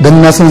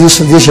don na san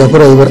zai shafi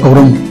rayuwar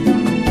aurenmu.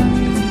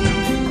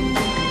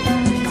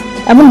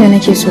 Abin da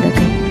nake so da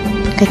kai,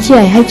 ka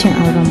kiyaye haƙƙin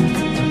aurenmu.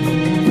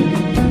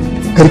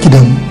 Karki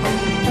damu,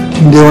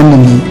 in dai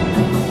wannan ne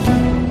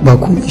ba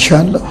ku insha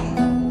Allah.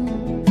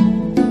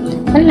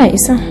 Allah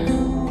isa.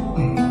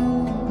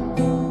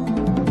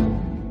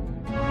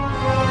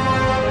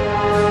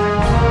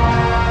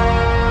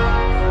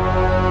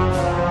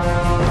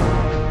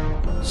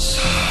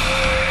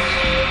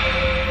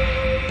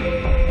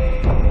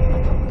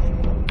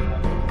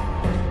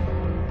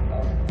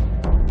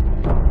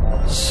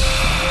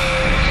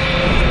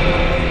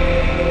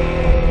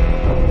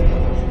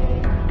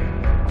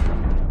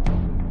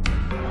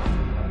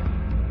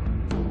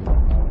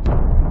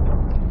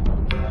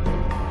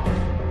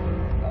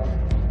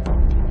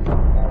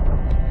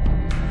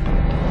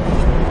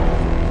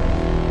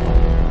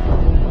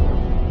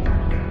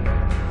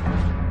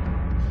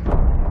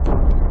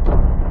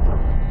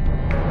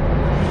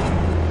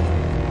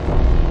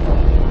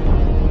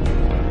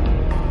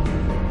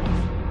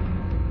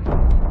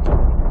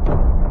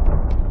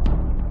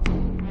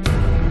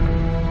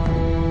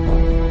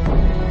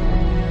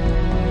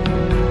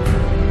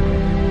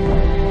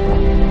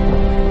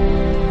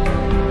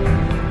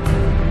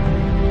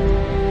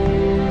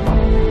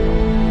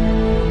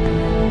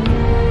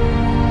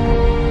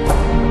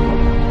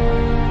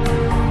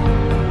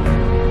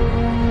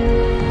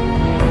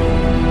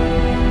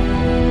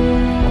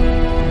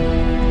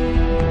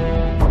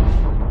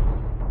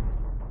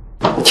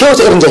 ke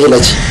wata irin jahila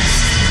ce?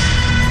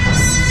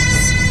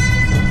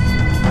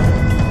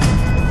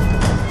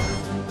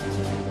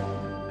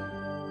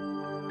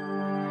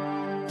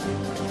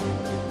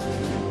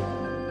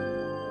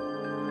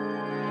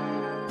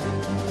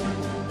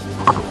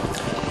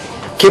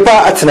 Ke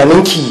fa a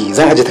tunaninki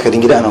zan aje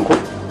takardun gida anan ko?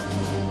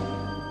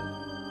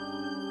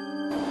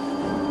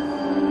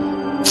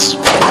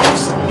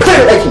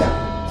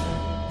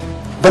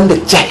 Banda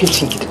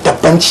jahilcinki da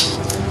dabbanci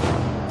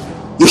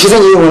yaushe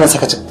zan yi wannan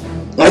sakacin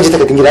in aje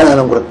takardun gida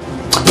anan gurin.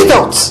 Get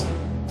out!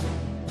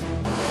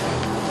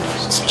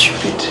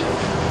 Stupid.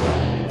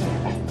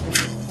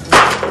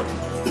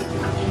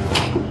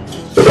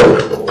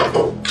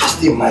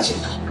 Just imagine.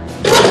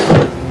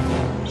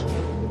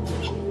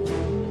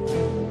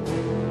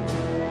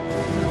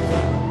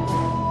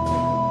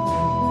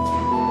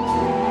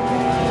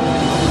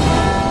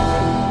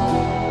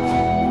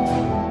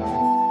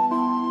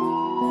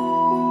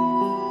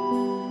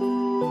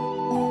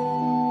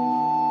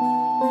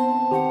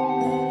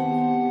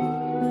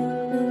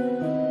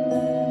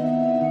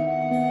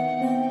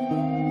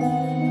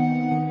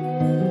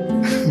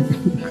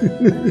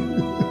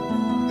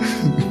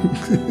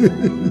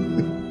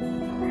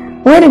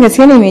 Wai da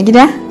gaske ne mai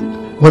gida?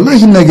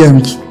 Wallahi na gaya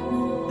miki.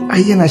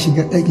 Ai yana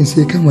shiga ɗakin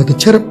sai kama ta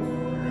carab.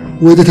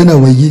 Wai ta tana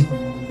waye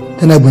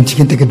tana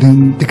binciken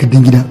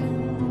takardun gida.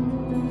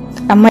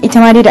 Amma ita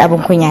ma dai da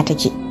abin kunya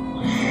take.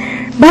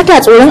 Ba ta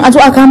tsoron a zo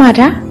a kama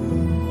ta?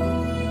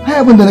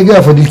 Ai abin da na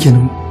gaya Fadil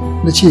kenan.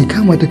 Na ce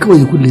kama ta kawai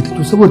ya kulle ta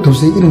to saboda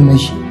tausayi irin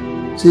nashi.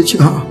 Sai ya ce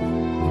a'a.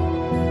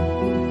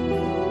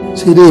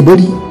 Sai dai ya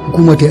bari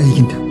hukuma ta yi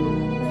aikinta.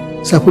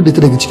 Safar da ta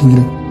daga cikin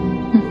gidan.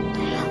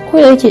 Ko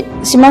da yake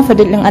shi ma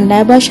Fadil din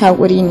Allah ya ba shi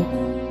haƙuri ne.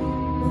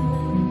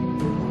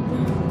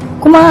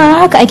 Kuma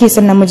haka ake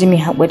son namiji mai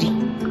haƙuri.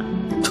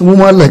 To mu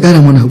ma Allah ya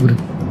ƙara mana haƙuri.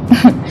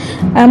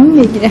 Amin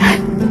mai gida.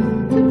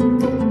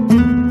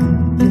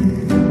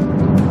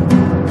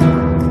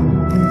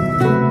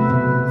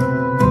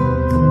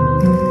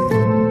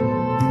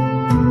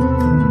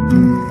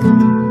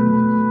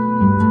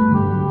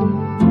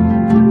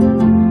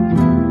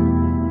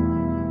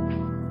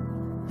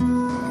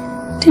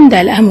 da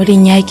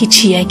al'amarin ya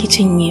kici ya ki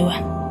cinyewa,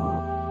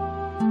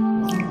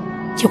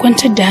 ki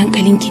kwantar da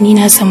hankalinki, ni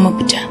na san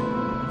mafita.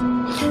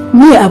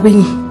 Me abin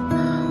yi?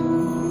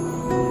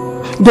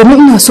 Domin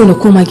ina so na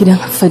koma gidan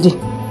Fadil.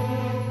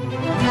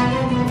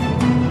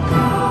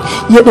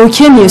 Ya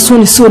ɗauke ni ya so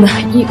ni so na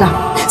hakika,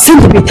 san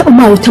da bai taɓa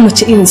ma wata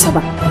mace irinsa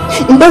ba.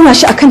 In ɗaura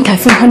shi akan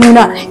tafin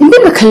hannuna, in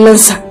dinga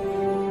kallonsa.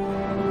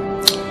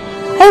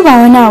 Ai ba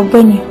wani abu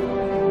bane.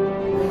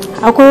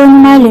 Akwai wani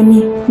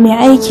malami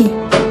mai aiki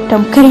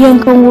tamkar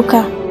yankan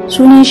wuka,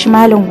 sunan shi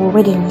Malam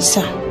Gobe da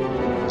Nisa.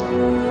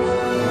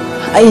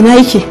 A ina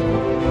yake?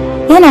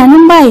 Yana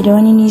nan bayi da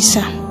wani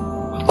nisa.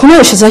 Kuma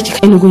yaushe zaki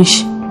kai ni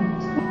gunshi?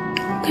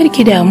 Kar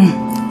ki damu,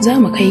 za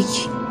mu kai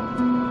ki.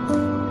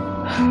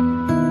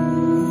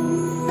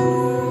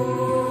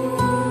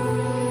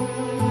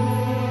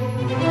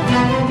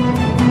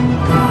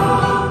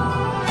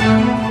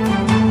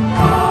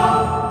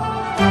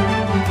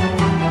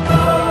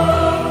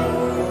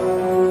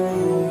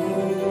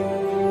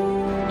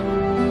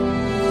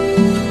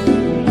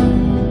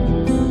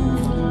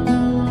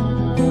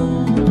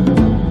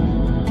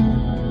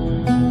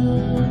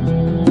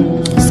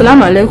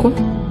 Assalamu alaikum.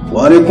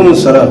 Wa alaikum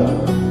salam.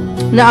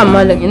 Na'am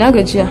malam, ina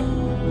gajiya.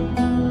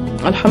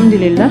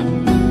 Alhamdulillah.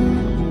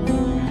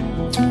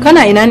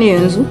 Kana ina ne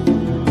yanzu?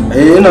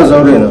 Ina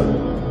zaure na.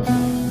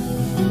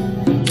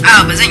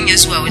 Ba zan iya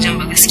zuwa wajen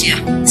ba gaskiya.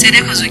 Sai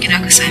dai ka zo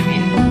gida ka same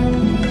ni.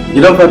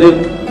 Gidan Fadil?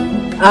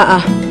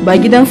 Ba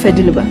gidan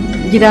Fadil ba.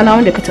 Gida na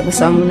wanda ka taba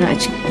samu na a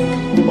ciki.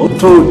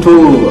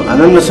 To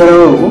anan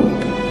Nasarawa ko?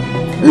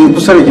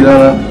 Kusa da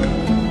gidana.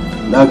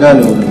 Na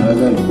gane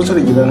kusa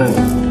da gidana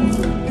ne.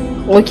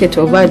 Ok,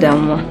 to ba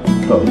damuwa.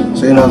 To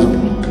sai na zo.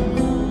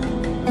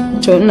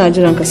 To ina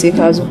jiran ka sai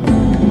ka zo.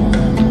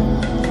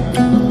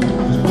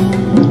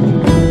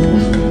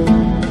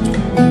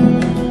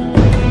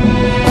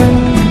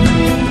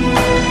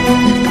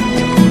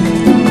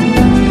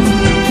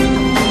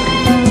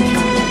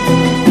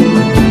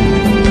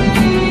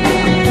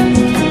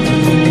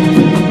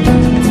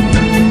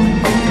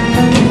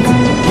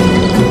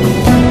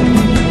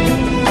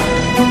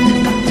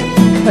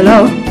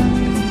 Hello?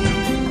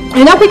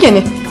 Ina kuke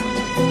ne?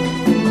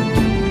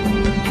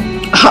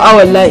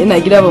 Wallahi ina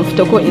gida ban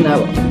fita ko ina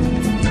ba.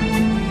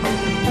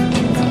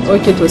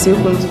 Ok, to sai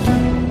kun zo.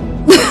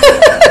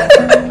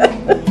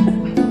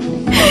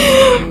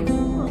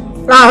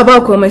 Ba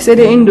komai, sai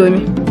dai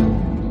indomi.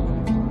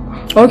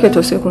 Ok,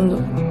 to sai kun zo.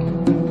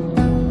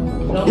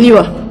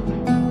 Liwa.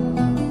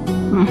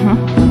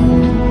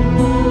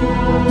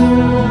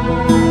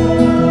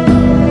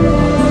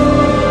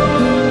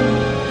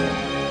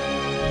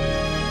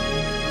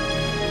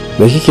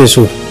 Me kike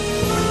so?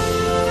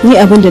 Ni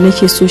abin da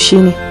nake so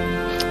shine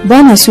ba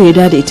na so ya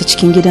dada ita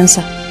cikin gidansa,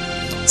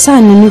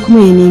 sa'annan ni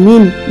kuma ya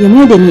neme ni ya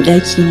mai da ni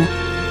ɗaki na.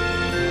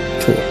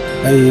 To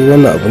ai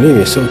wannan abu ne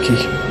mai sauki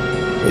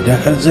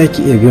idan har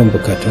zaki iya biyan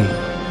bukatun.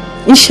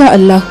 Insha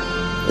Allah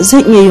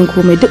zan iya yin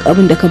komai duk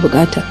abin da ka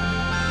bukata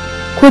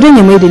ko don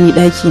ya maida ni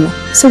ɗaki na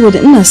saboda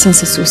ina son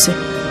sa sosai.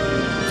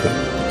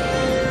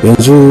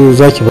 Yanzu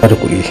za ki ba da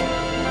kuɗi,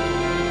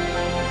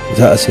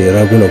 za a sayi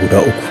raguna guda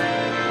 3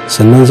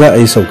 sannan za a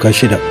yi sauka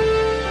 6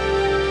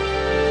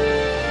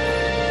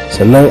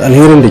 sannan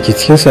alherin da ke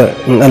cikinsa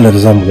in Allah da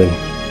za mu gani.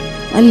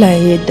 Allah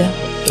ya yarda.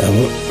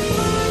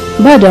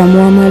 Ba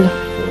damuwa malam,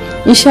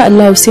 insha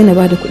Allah sai na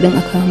ba da kuɗin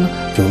a kawo maka.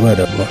 To ba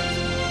damuwa.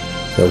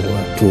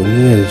 Yawwa to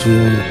ni yanzu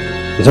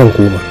zan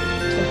koma.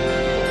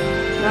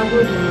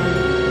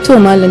 To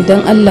malam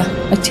dan Allah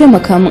a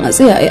taimaka min a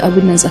tsaya ai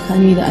abin nan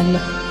tsakani da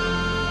Allah.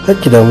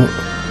 Hakki da mu.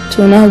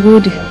 To na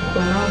gode.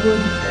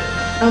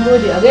 Na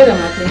gode a gaida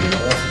matan gida.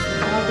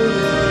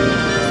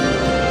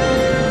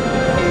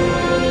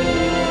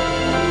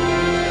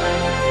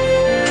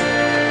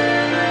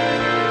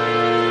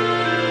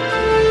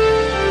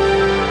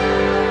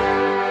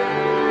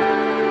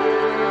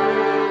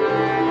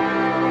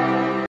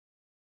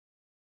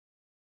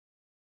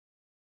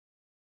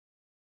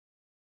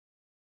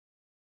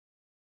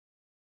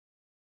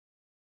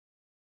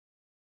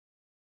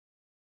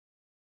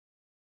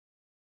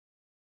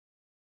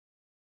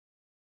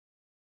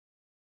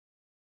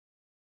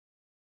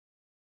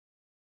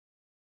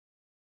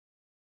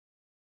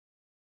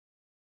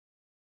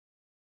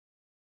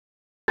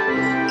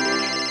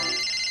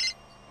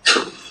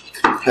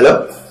 Hello?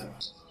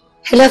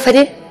 Hello,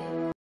 Fadil.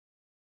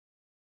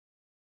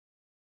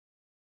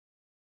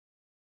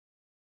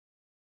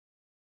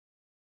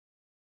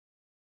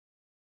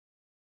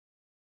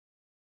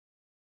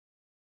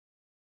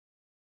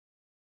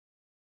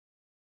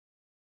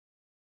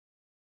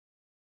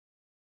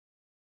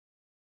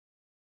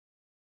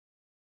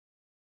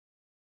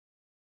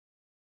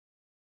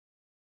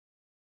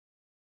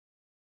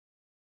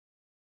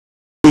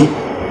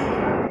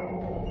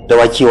 Da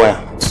waki waya.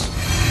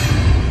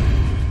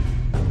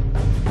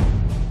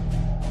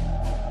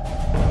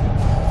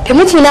 Ka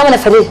mutu na mana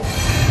Fadil.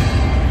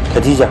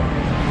 Khadija,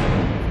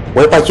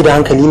 wai baki da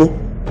hankali ne?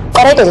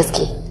 Kwarai da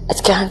gaske a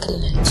cikin hankali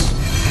na.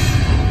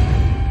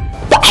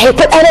 Ba a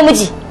haifi ɗan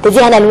namiji da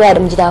zai hana nuna da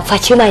miji da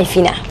face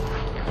mahaifina.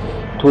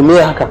 To me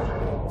haka?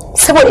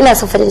 Saboda ina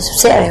son Fadil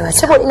sosai a rayuwata.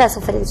 Saboda ina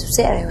son Fadil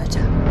sosai a rayuwata.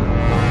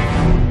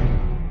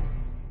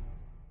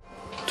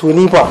 To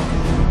ni fa?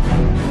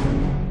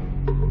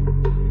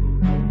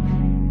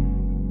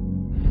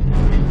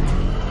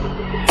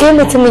 Kai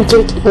mutumin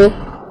kirki ne,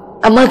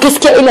 amma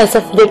gaskiya ina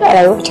son Fadil a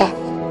rayuwata.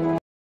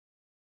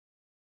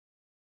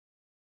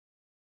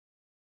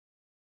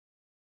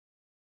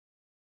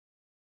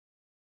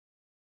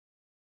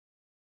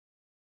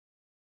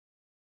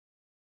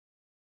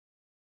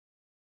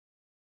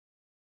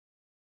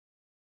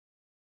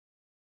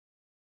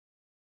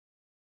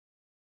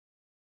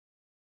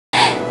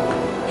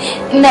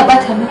 Ina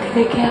bata maka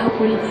kai kai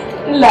hakuri.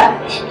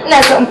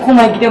 Ina so in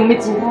koma gidan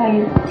mijina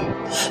ne.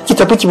 Ki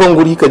tafi ki ban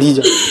guri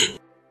Khadija.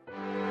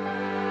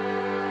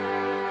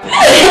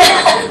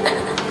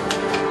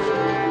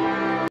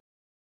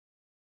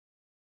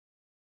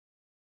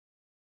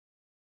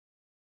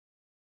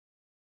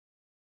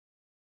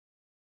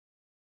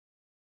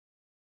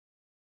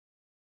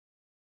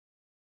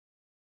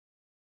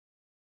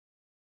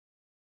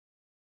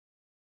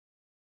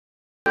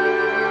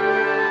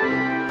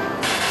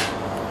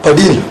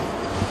 Fadil,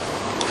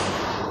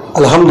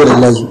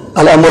 alhamdulillah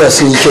al'amura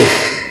sun yi kyau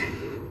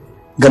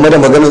game da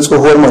maganar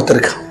tsohuwar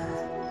matarka,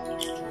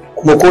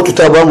 kuma kotu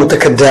ta ba mu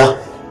takarda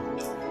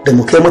da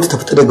mu kai mata ta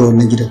fita daga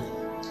wannan gidan.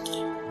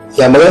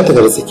 Ya magana ta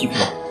da saki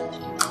kuma?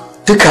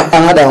 Duka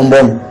an haɗa an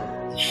ba mu.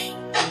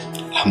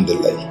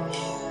 Alhamdulillah.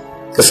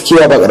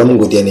 Gaskiya ba ƙaramin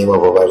godiya ne ma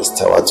ba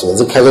barista, wato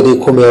yanzu kaga dai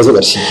komai ya zo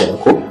ƙarshen kenan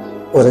ko?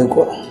 Ƙwarai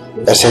ko.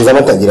 Ƙarshen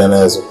zaman ta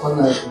gidana ya zo.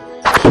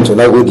 To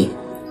na gode.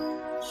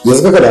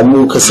 Yanzu kaka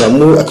damu ka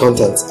samu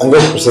accountant an ga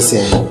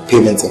processing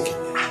payment ɗinka.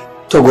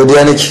 To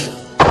godiya nake.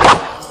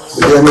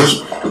 Godiya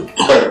nake.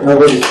 Na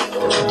gode.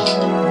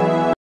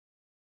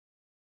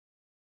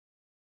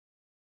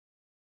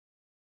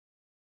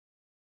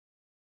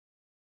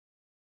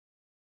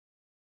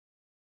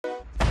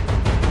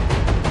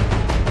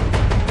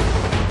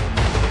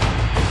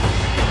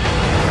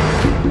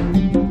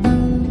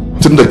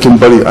 Tun da kin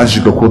bari an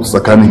shiga kotu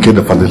tsakanin kai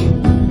da Fadil,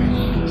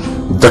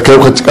 da kai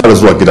ka ci ƙara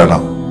zuwa gidana.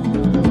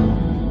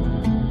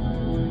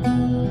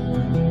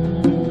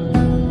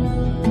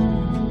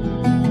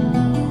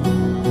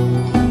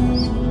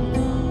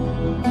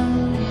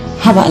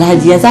 Haba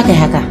Alhaji ya za ka yi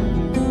haka?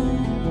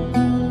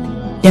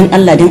 Don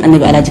Allah don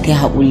annabi Alhaji kai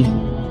haƙuri.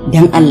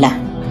 Don Allah.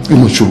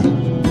 Ina shiru.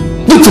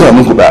 Duk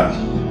tunanin ku ɗaya.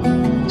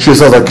 Shi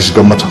yasa za ki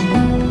shiga mata.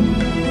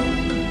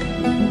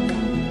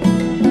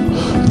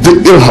 Duk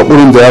irin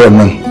haƙurin da yaron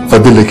nan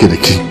Fadil yake da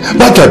ke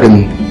ba ta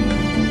gani.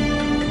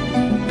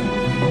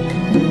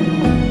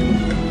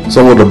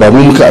 Saboda ba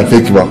mu muka haife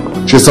ki ba,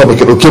 shi yasa ba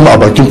ki ɗauke mu a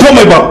bakin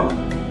komai ba.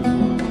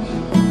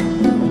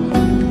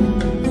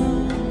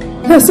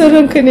 Na san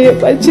ranka ne ya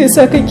ɓace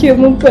sa kake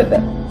mun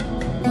faɗa.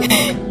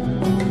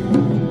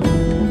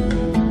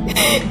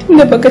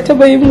 Tunda baka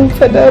taɓa yi mun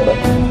faɗa ba.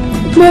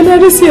 ma na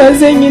rasa ya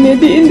zan yi ne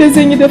duk inda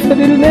zan yi da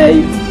Fadil na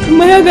yi,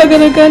 amma ya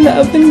gagara gane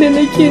abin da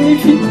nake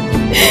nufi,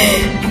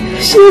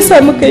 shi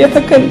yasa muka yi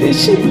hakan da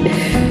shi.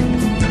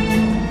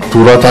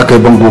 Tura ta kai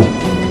bango,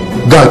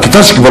 ga ki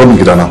tashi ki bar mu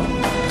gidana,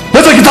 na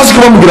ce ki tashi ki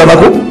bar mu gidana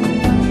ko?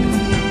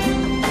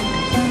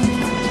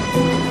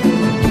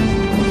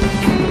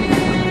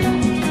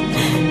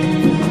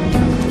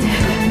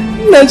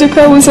 Na ji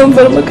kawo zan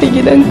bar maka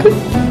gidanka.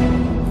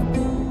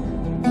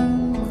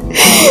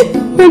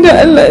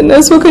 Da Allah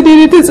ina so ka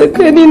daidaita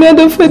tsakanina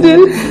da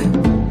Fadil.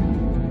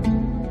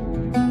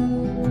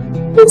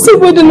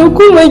 Saboda na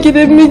koma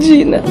gidan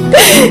mijina.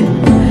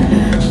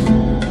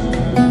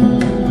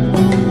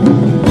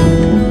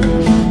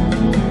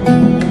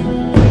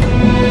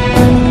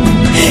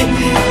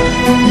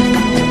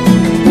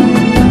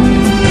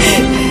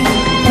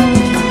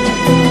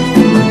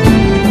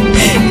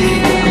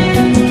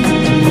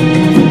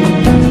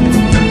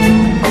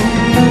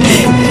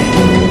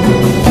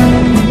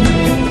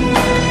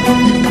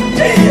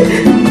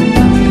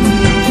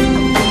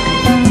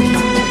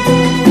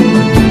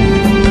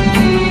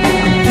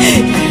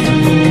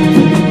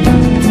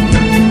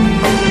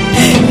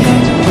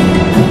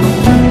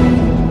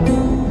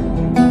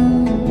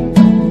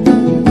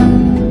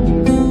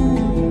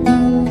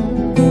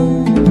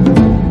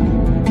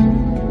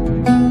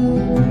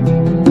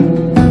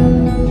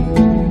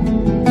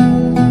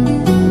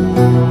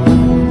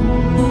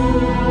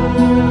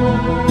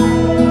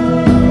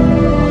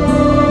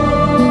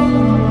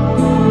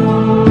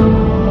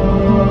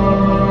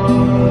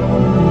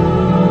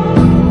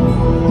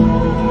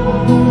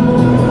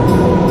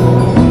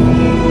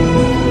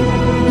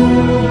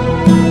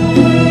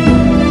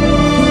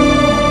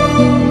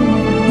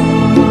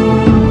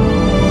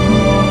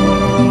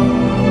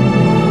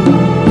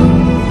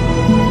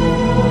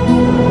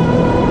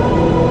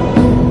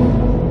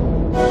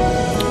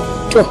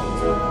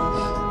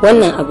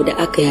 Wannan abu da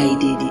aka yayi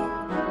daidai,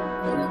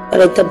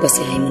 ƙwarar tabbas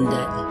ya yi min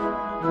daɗi,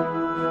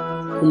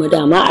 kuma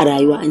dama a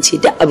rayuwa an ce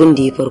duk abin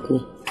da ya farko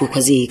to ka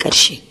zai yi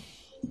ƙarshe.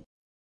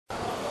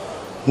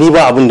 Ni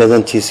ba abin da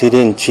zan ce sai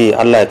dai in ce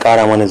Allah ya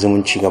ƙara mana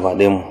zumunci gaba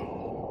ɗayan mu,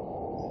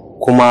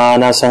 kuma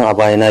na san a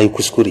baya na yi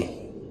kuskure,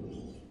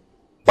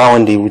 ba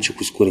wanda ya wuce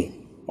kuskure,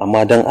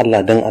 amma dan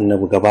Allah dan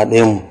Annabi gaba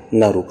ɗayan mu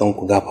ina roƙon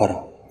ku gafara,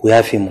 ku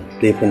yafe mu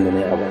laifin da na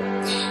yi a baya.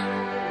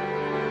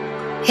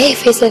 Hey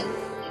Faisal,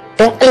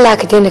 don Allah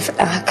ka daina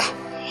faɗan haka,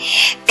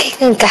 kai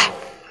kanka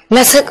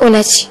na san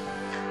ƙauna ce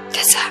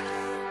ta sa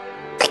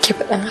kake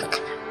faɗan haka.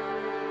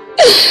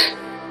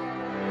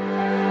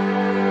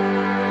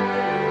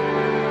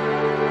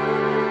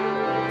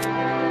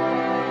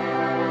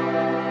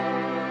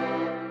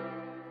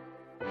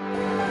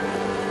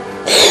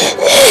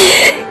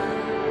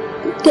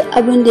 Duk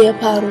abin da ya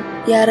faru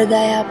ya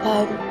riga ya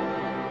faru,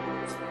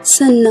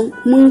 sannan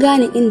mun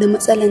gane inda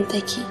matsalan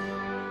take,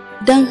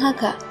 don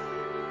haka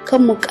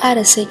kan mu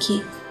ƙara sake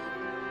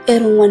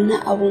irin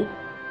wannan abu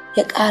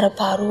ya ƙara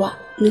faruwa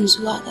nan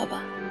zuwa gaba.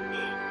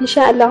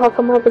 Insha Allah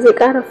haka ma ba zai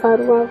ƙara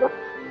faruwa ba.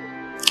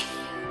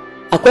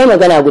 Akwai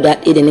magana guda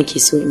ɗaya da nake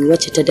so in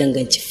wacce ta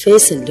danganci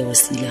Faisal da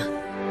Wasila.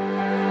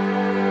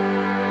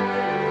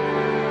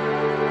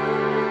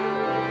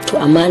 To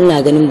amma ina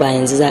ganin ba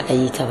yanzu za a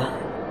yi ta ba,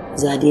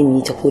 za dai mu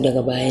yi ta ko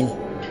daga baya ne.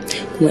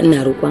 Kuma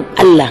ina roƙon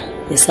Allah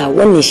ya sa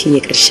wannan shine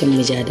ƙarshen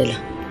mujadala.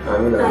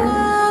 Amin.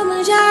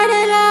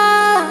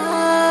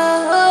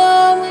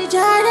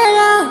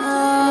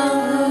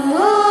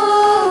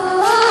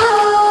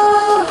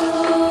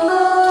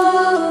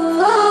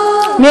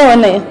 Me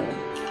wannan?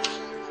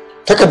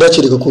 Takarda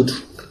ce daga kotu.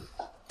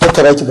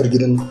 Tattara ki bar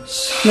gidan nan.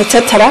 Na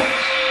tattara?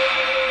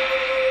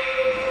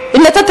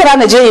 In na tattara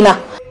na je ina?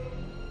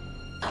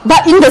 Ba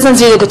inda zan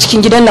je daga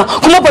cikin gidan nan,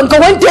 kuma ban ga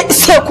wanda ya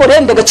isa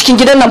koren daga cikin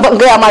gidan nan ban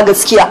gaya ma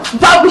gaskiya.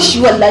 Babu shi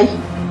wallahi.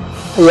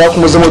 Ya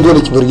kuma zama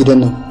dole ki bar gidan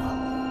nan.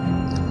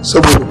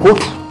 Saboda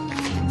kotu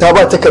ta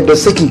ba takardar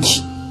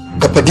sakinki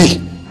ga Fadil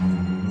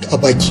a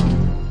baki.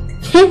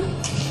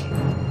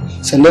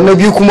 Sannan na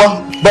biyu kuma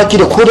baki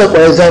da koda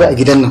kwayar zara a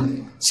gidan nan.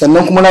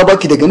 Sannan kuma na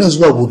baki daga nan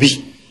zuwa gobe.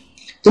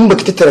 In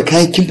baki tattara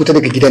kayan kin fita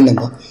daga gidan nan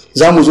ba,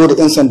 za mu zo da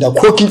 'yan sanda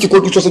ko kinki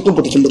ko kito sai kin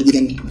fita kin bar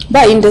gidan nan.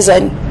 Ba inda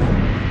zani.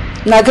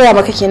 Na gaya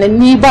maka kenan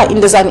ni ba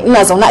inda zani,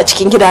 ina zaune a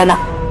cikin gidana.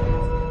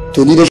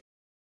 To ni da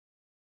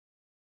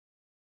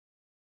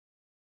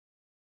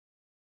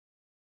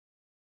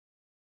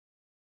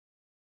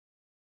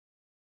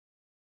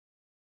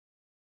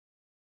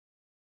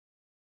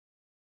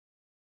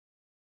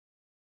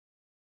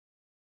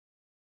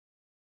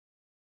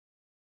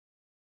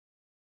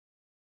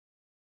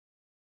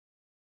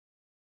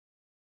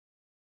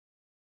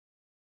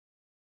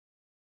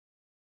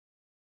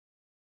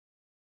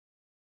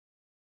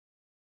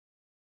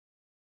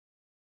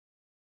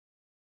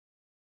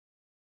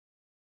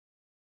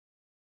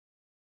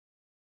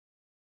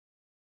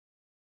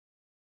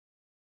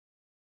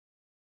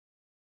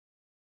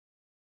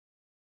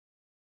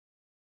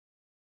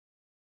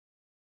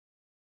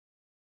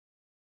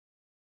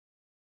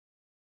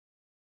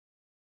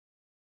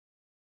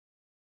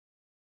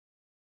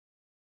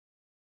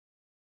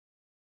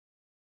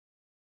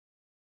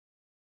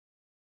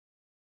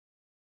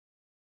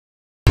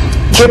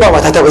ke ba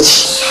mata ta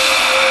bace,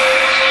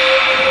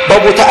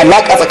 babu wata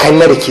alaka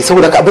tsakanin da ke,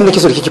 saboda ka abin da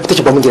ke so da ke fita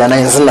ki ba mun gidana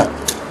yanzu nan.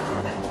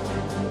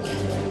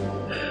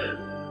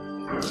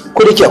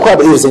 Ko da ke akwai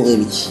abu da zan iya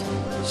miki,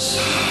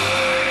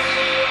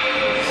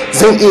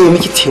 zan iya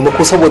miki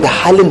taimako saboda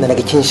halin da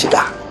naga kin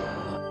shiga.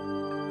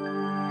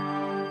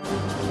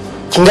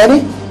 Kin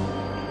gane?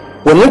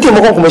 Wannan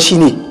taimakon kuma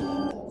shine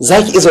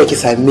zaki iya zuwa ki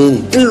same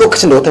ni duk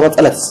lokacin da wata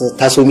matsala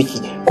ta so miki,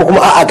 ko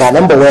kuma a'a ga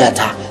nan ba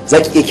wayata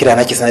zaki iya kira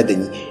na ki sanar da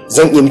ni.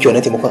 Zan iya miki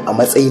wannan taimakon a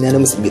matsayina na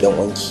musulmi dan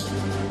wanki.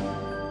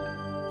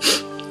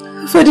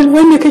 Fadil,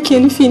 wanne kake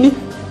nufi ne?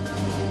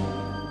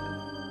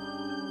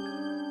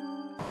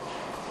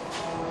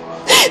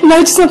 Na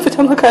ji zan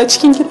fita maka a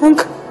cikin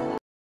gidanka.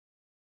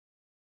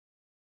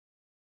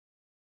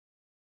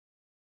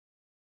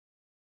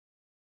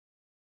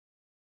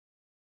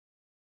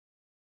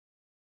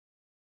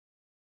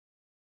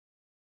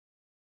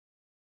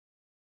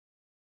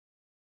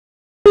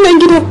 Wannan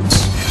gidan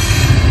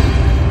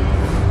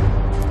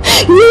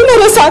ni na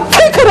rasa,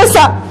 kai ka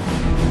rasa.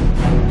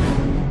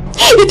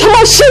 Ita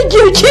ma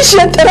shagiyar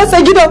kishiyar ta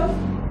rasa gidan.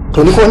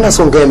 To ni ko ina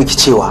son gaya miki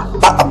cewa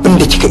ba abin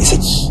da kika isa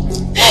ki.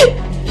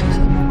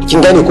 Kin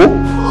gane ko?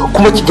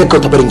 Kuma ki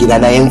gaggauta barin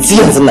gidana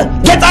yanzu nan.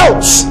 Get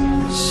out!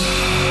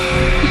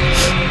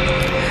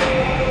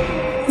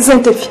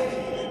 Zan tafi.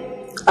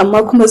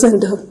 Amma kuma zan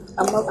dawo.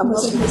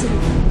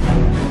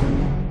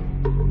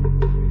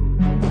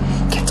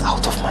 Get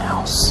out of my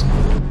house.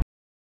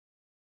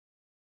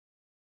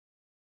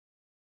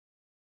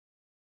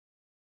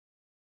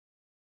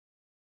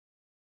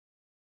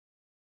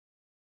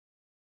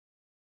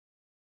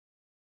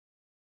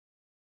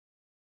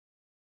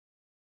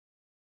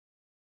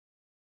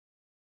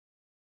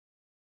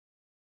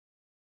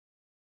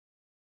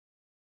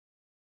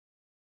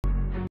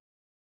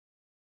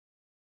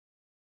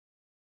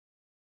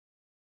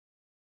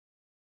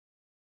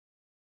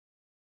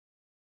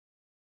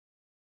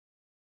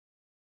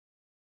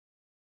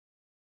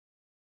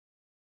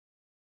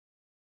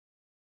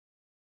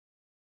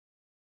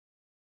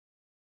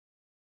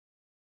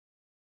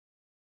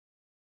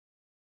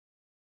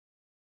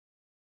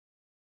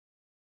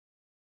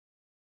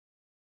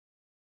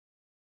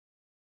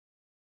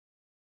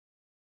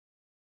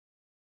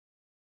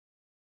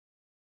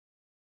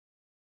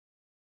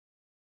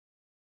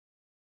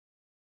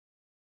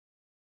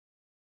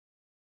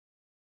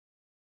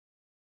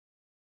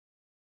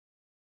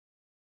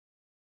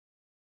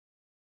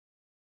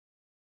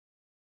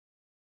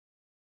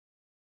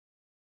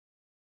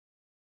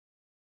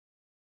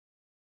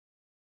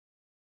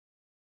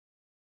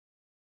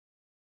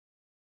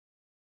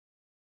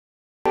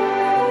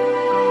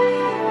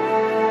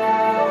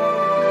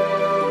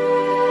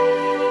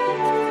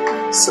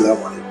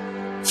 Assalamu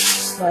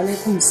alaikum. Wa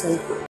alaikum salam.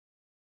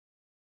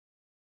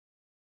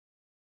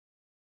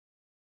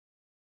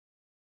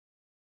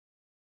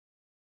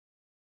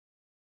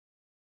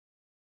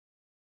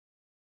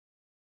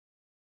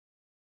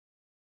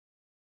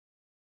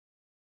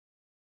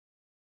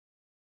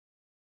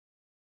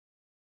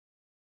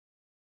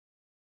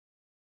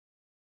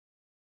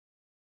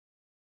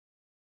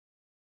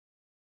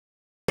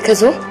 Ka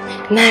zo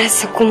na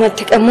rasa kuma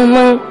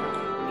takamaiman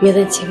me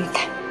zan ce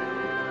maka.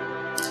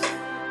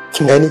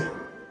 Kin gani?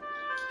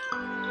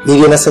 Ni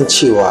dai na san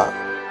cewa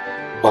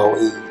ba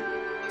wai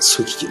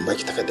so kike in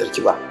baki takardar ki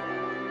ba.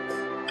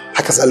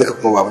 Haka zalika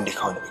kuma ba abin da ya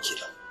kawo ni baki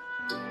da.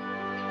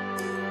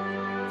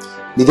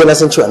 Ni dai na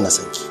san cewa ina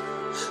san ki.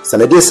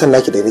 Sanadiyar san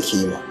naki da nake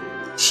yi ma.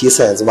 Shi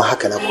yasa yanzu ma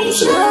haka na koyi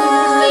zuwa.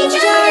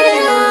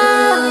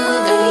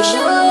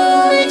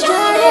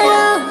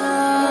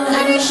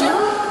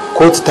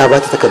 Kotu ta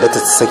bata takardar ta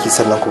saki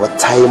sannan kuma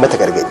ta yi mata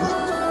gargadi.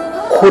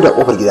 Ko da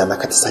kofar gida na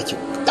ka ta saki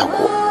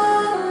tako.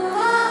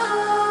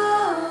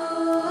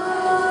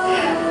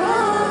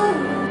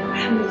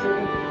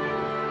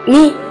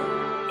 Ni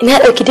na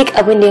ɗauki duk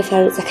abin da ya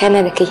faru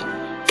tsakana da kai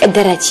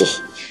ƙaddara ce,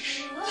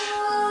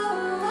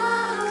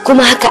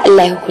 kuma haka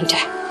Allah ya hukunta.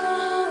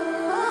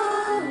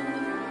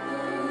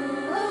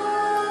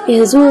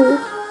 Yanzu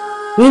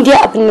ni dai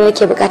abin da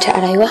nake bukata a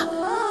rayuwa,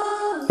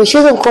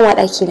 yaushe zan koma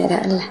ɗaki na da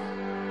Allah.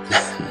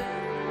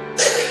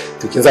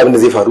 To kin san abin da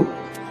zai faru?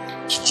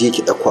 Ki je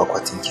ki ɗauko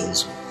akwatin ki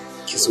yanzu,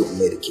 ki zo in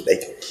mai da ki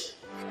ɗakin.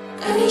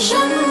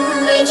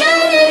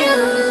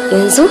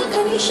 Yanzu?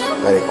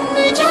 Bare ku.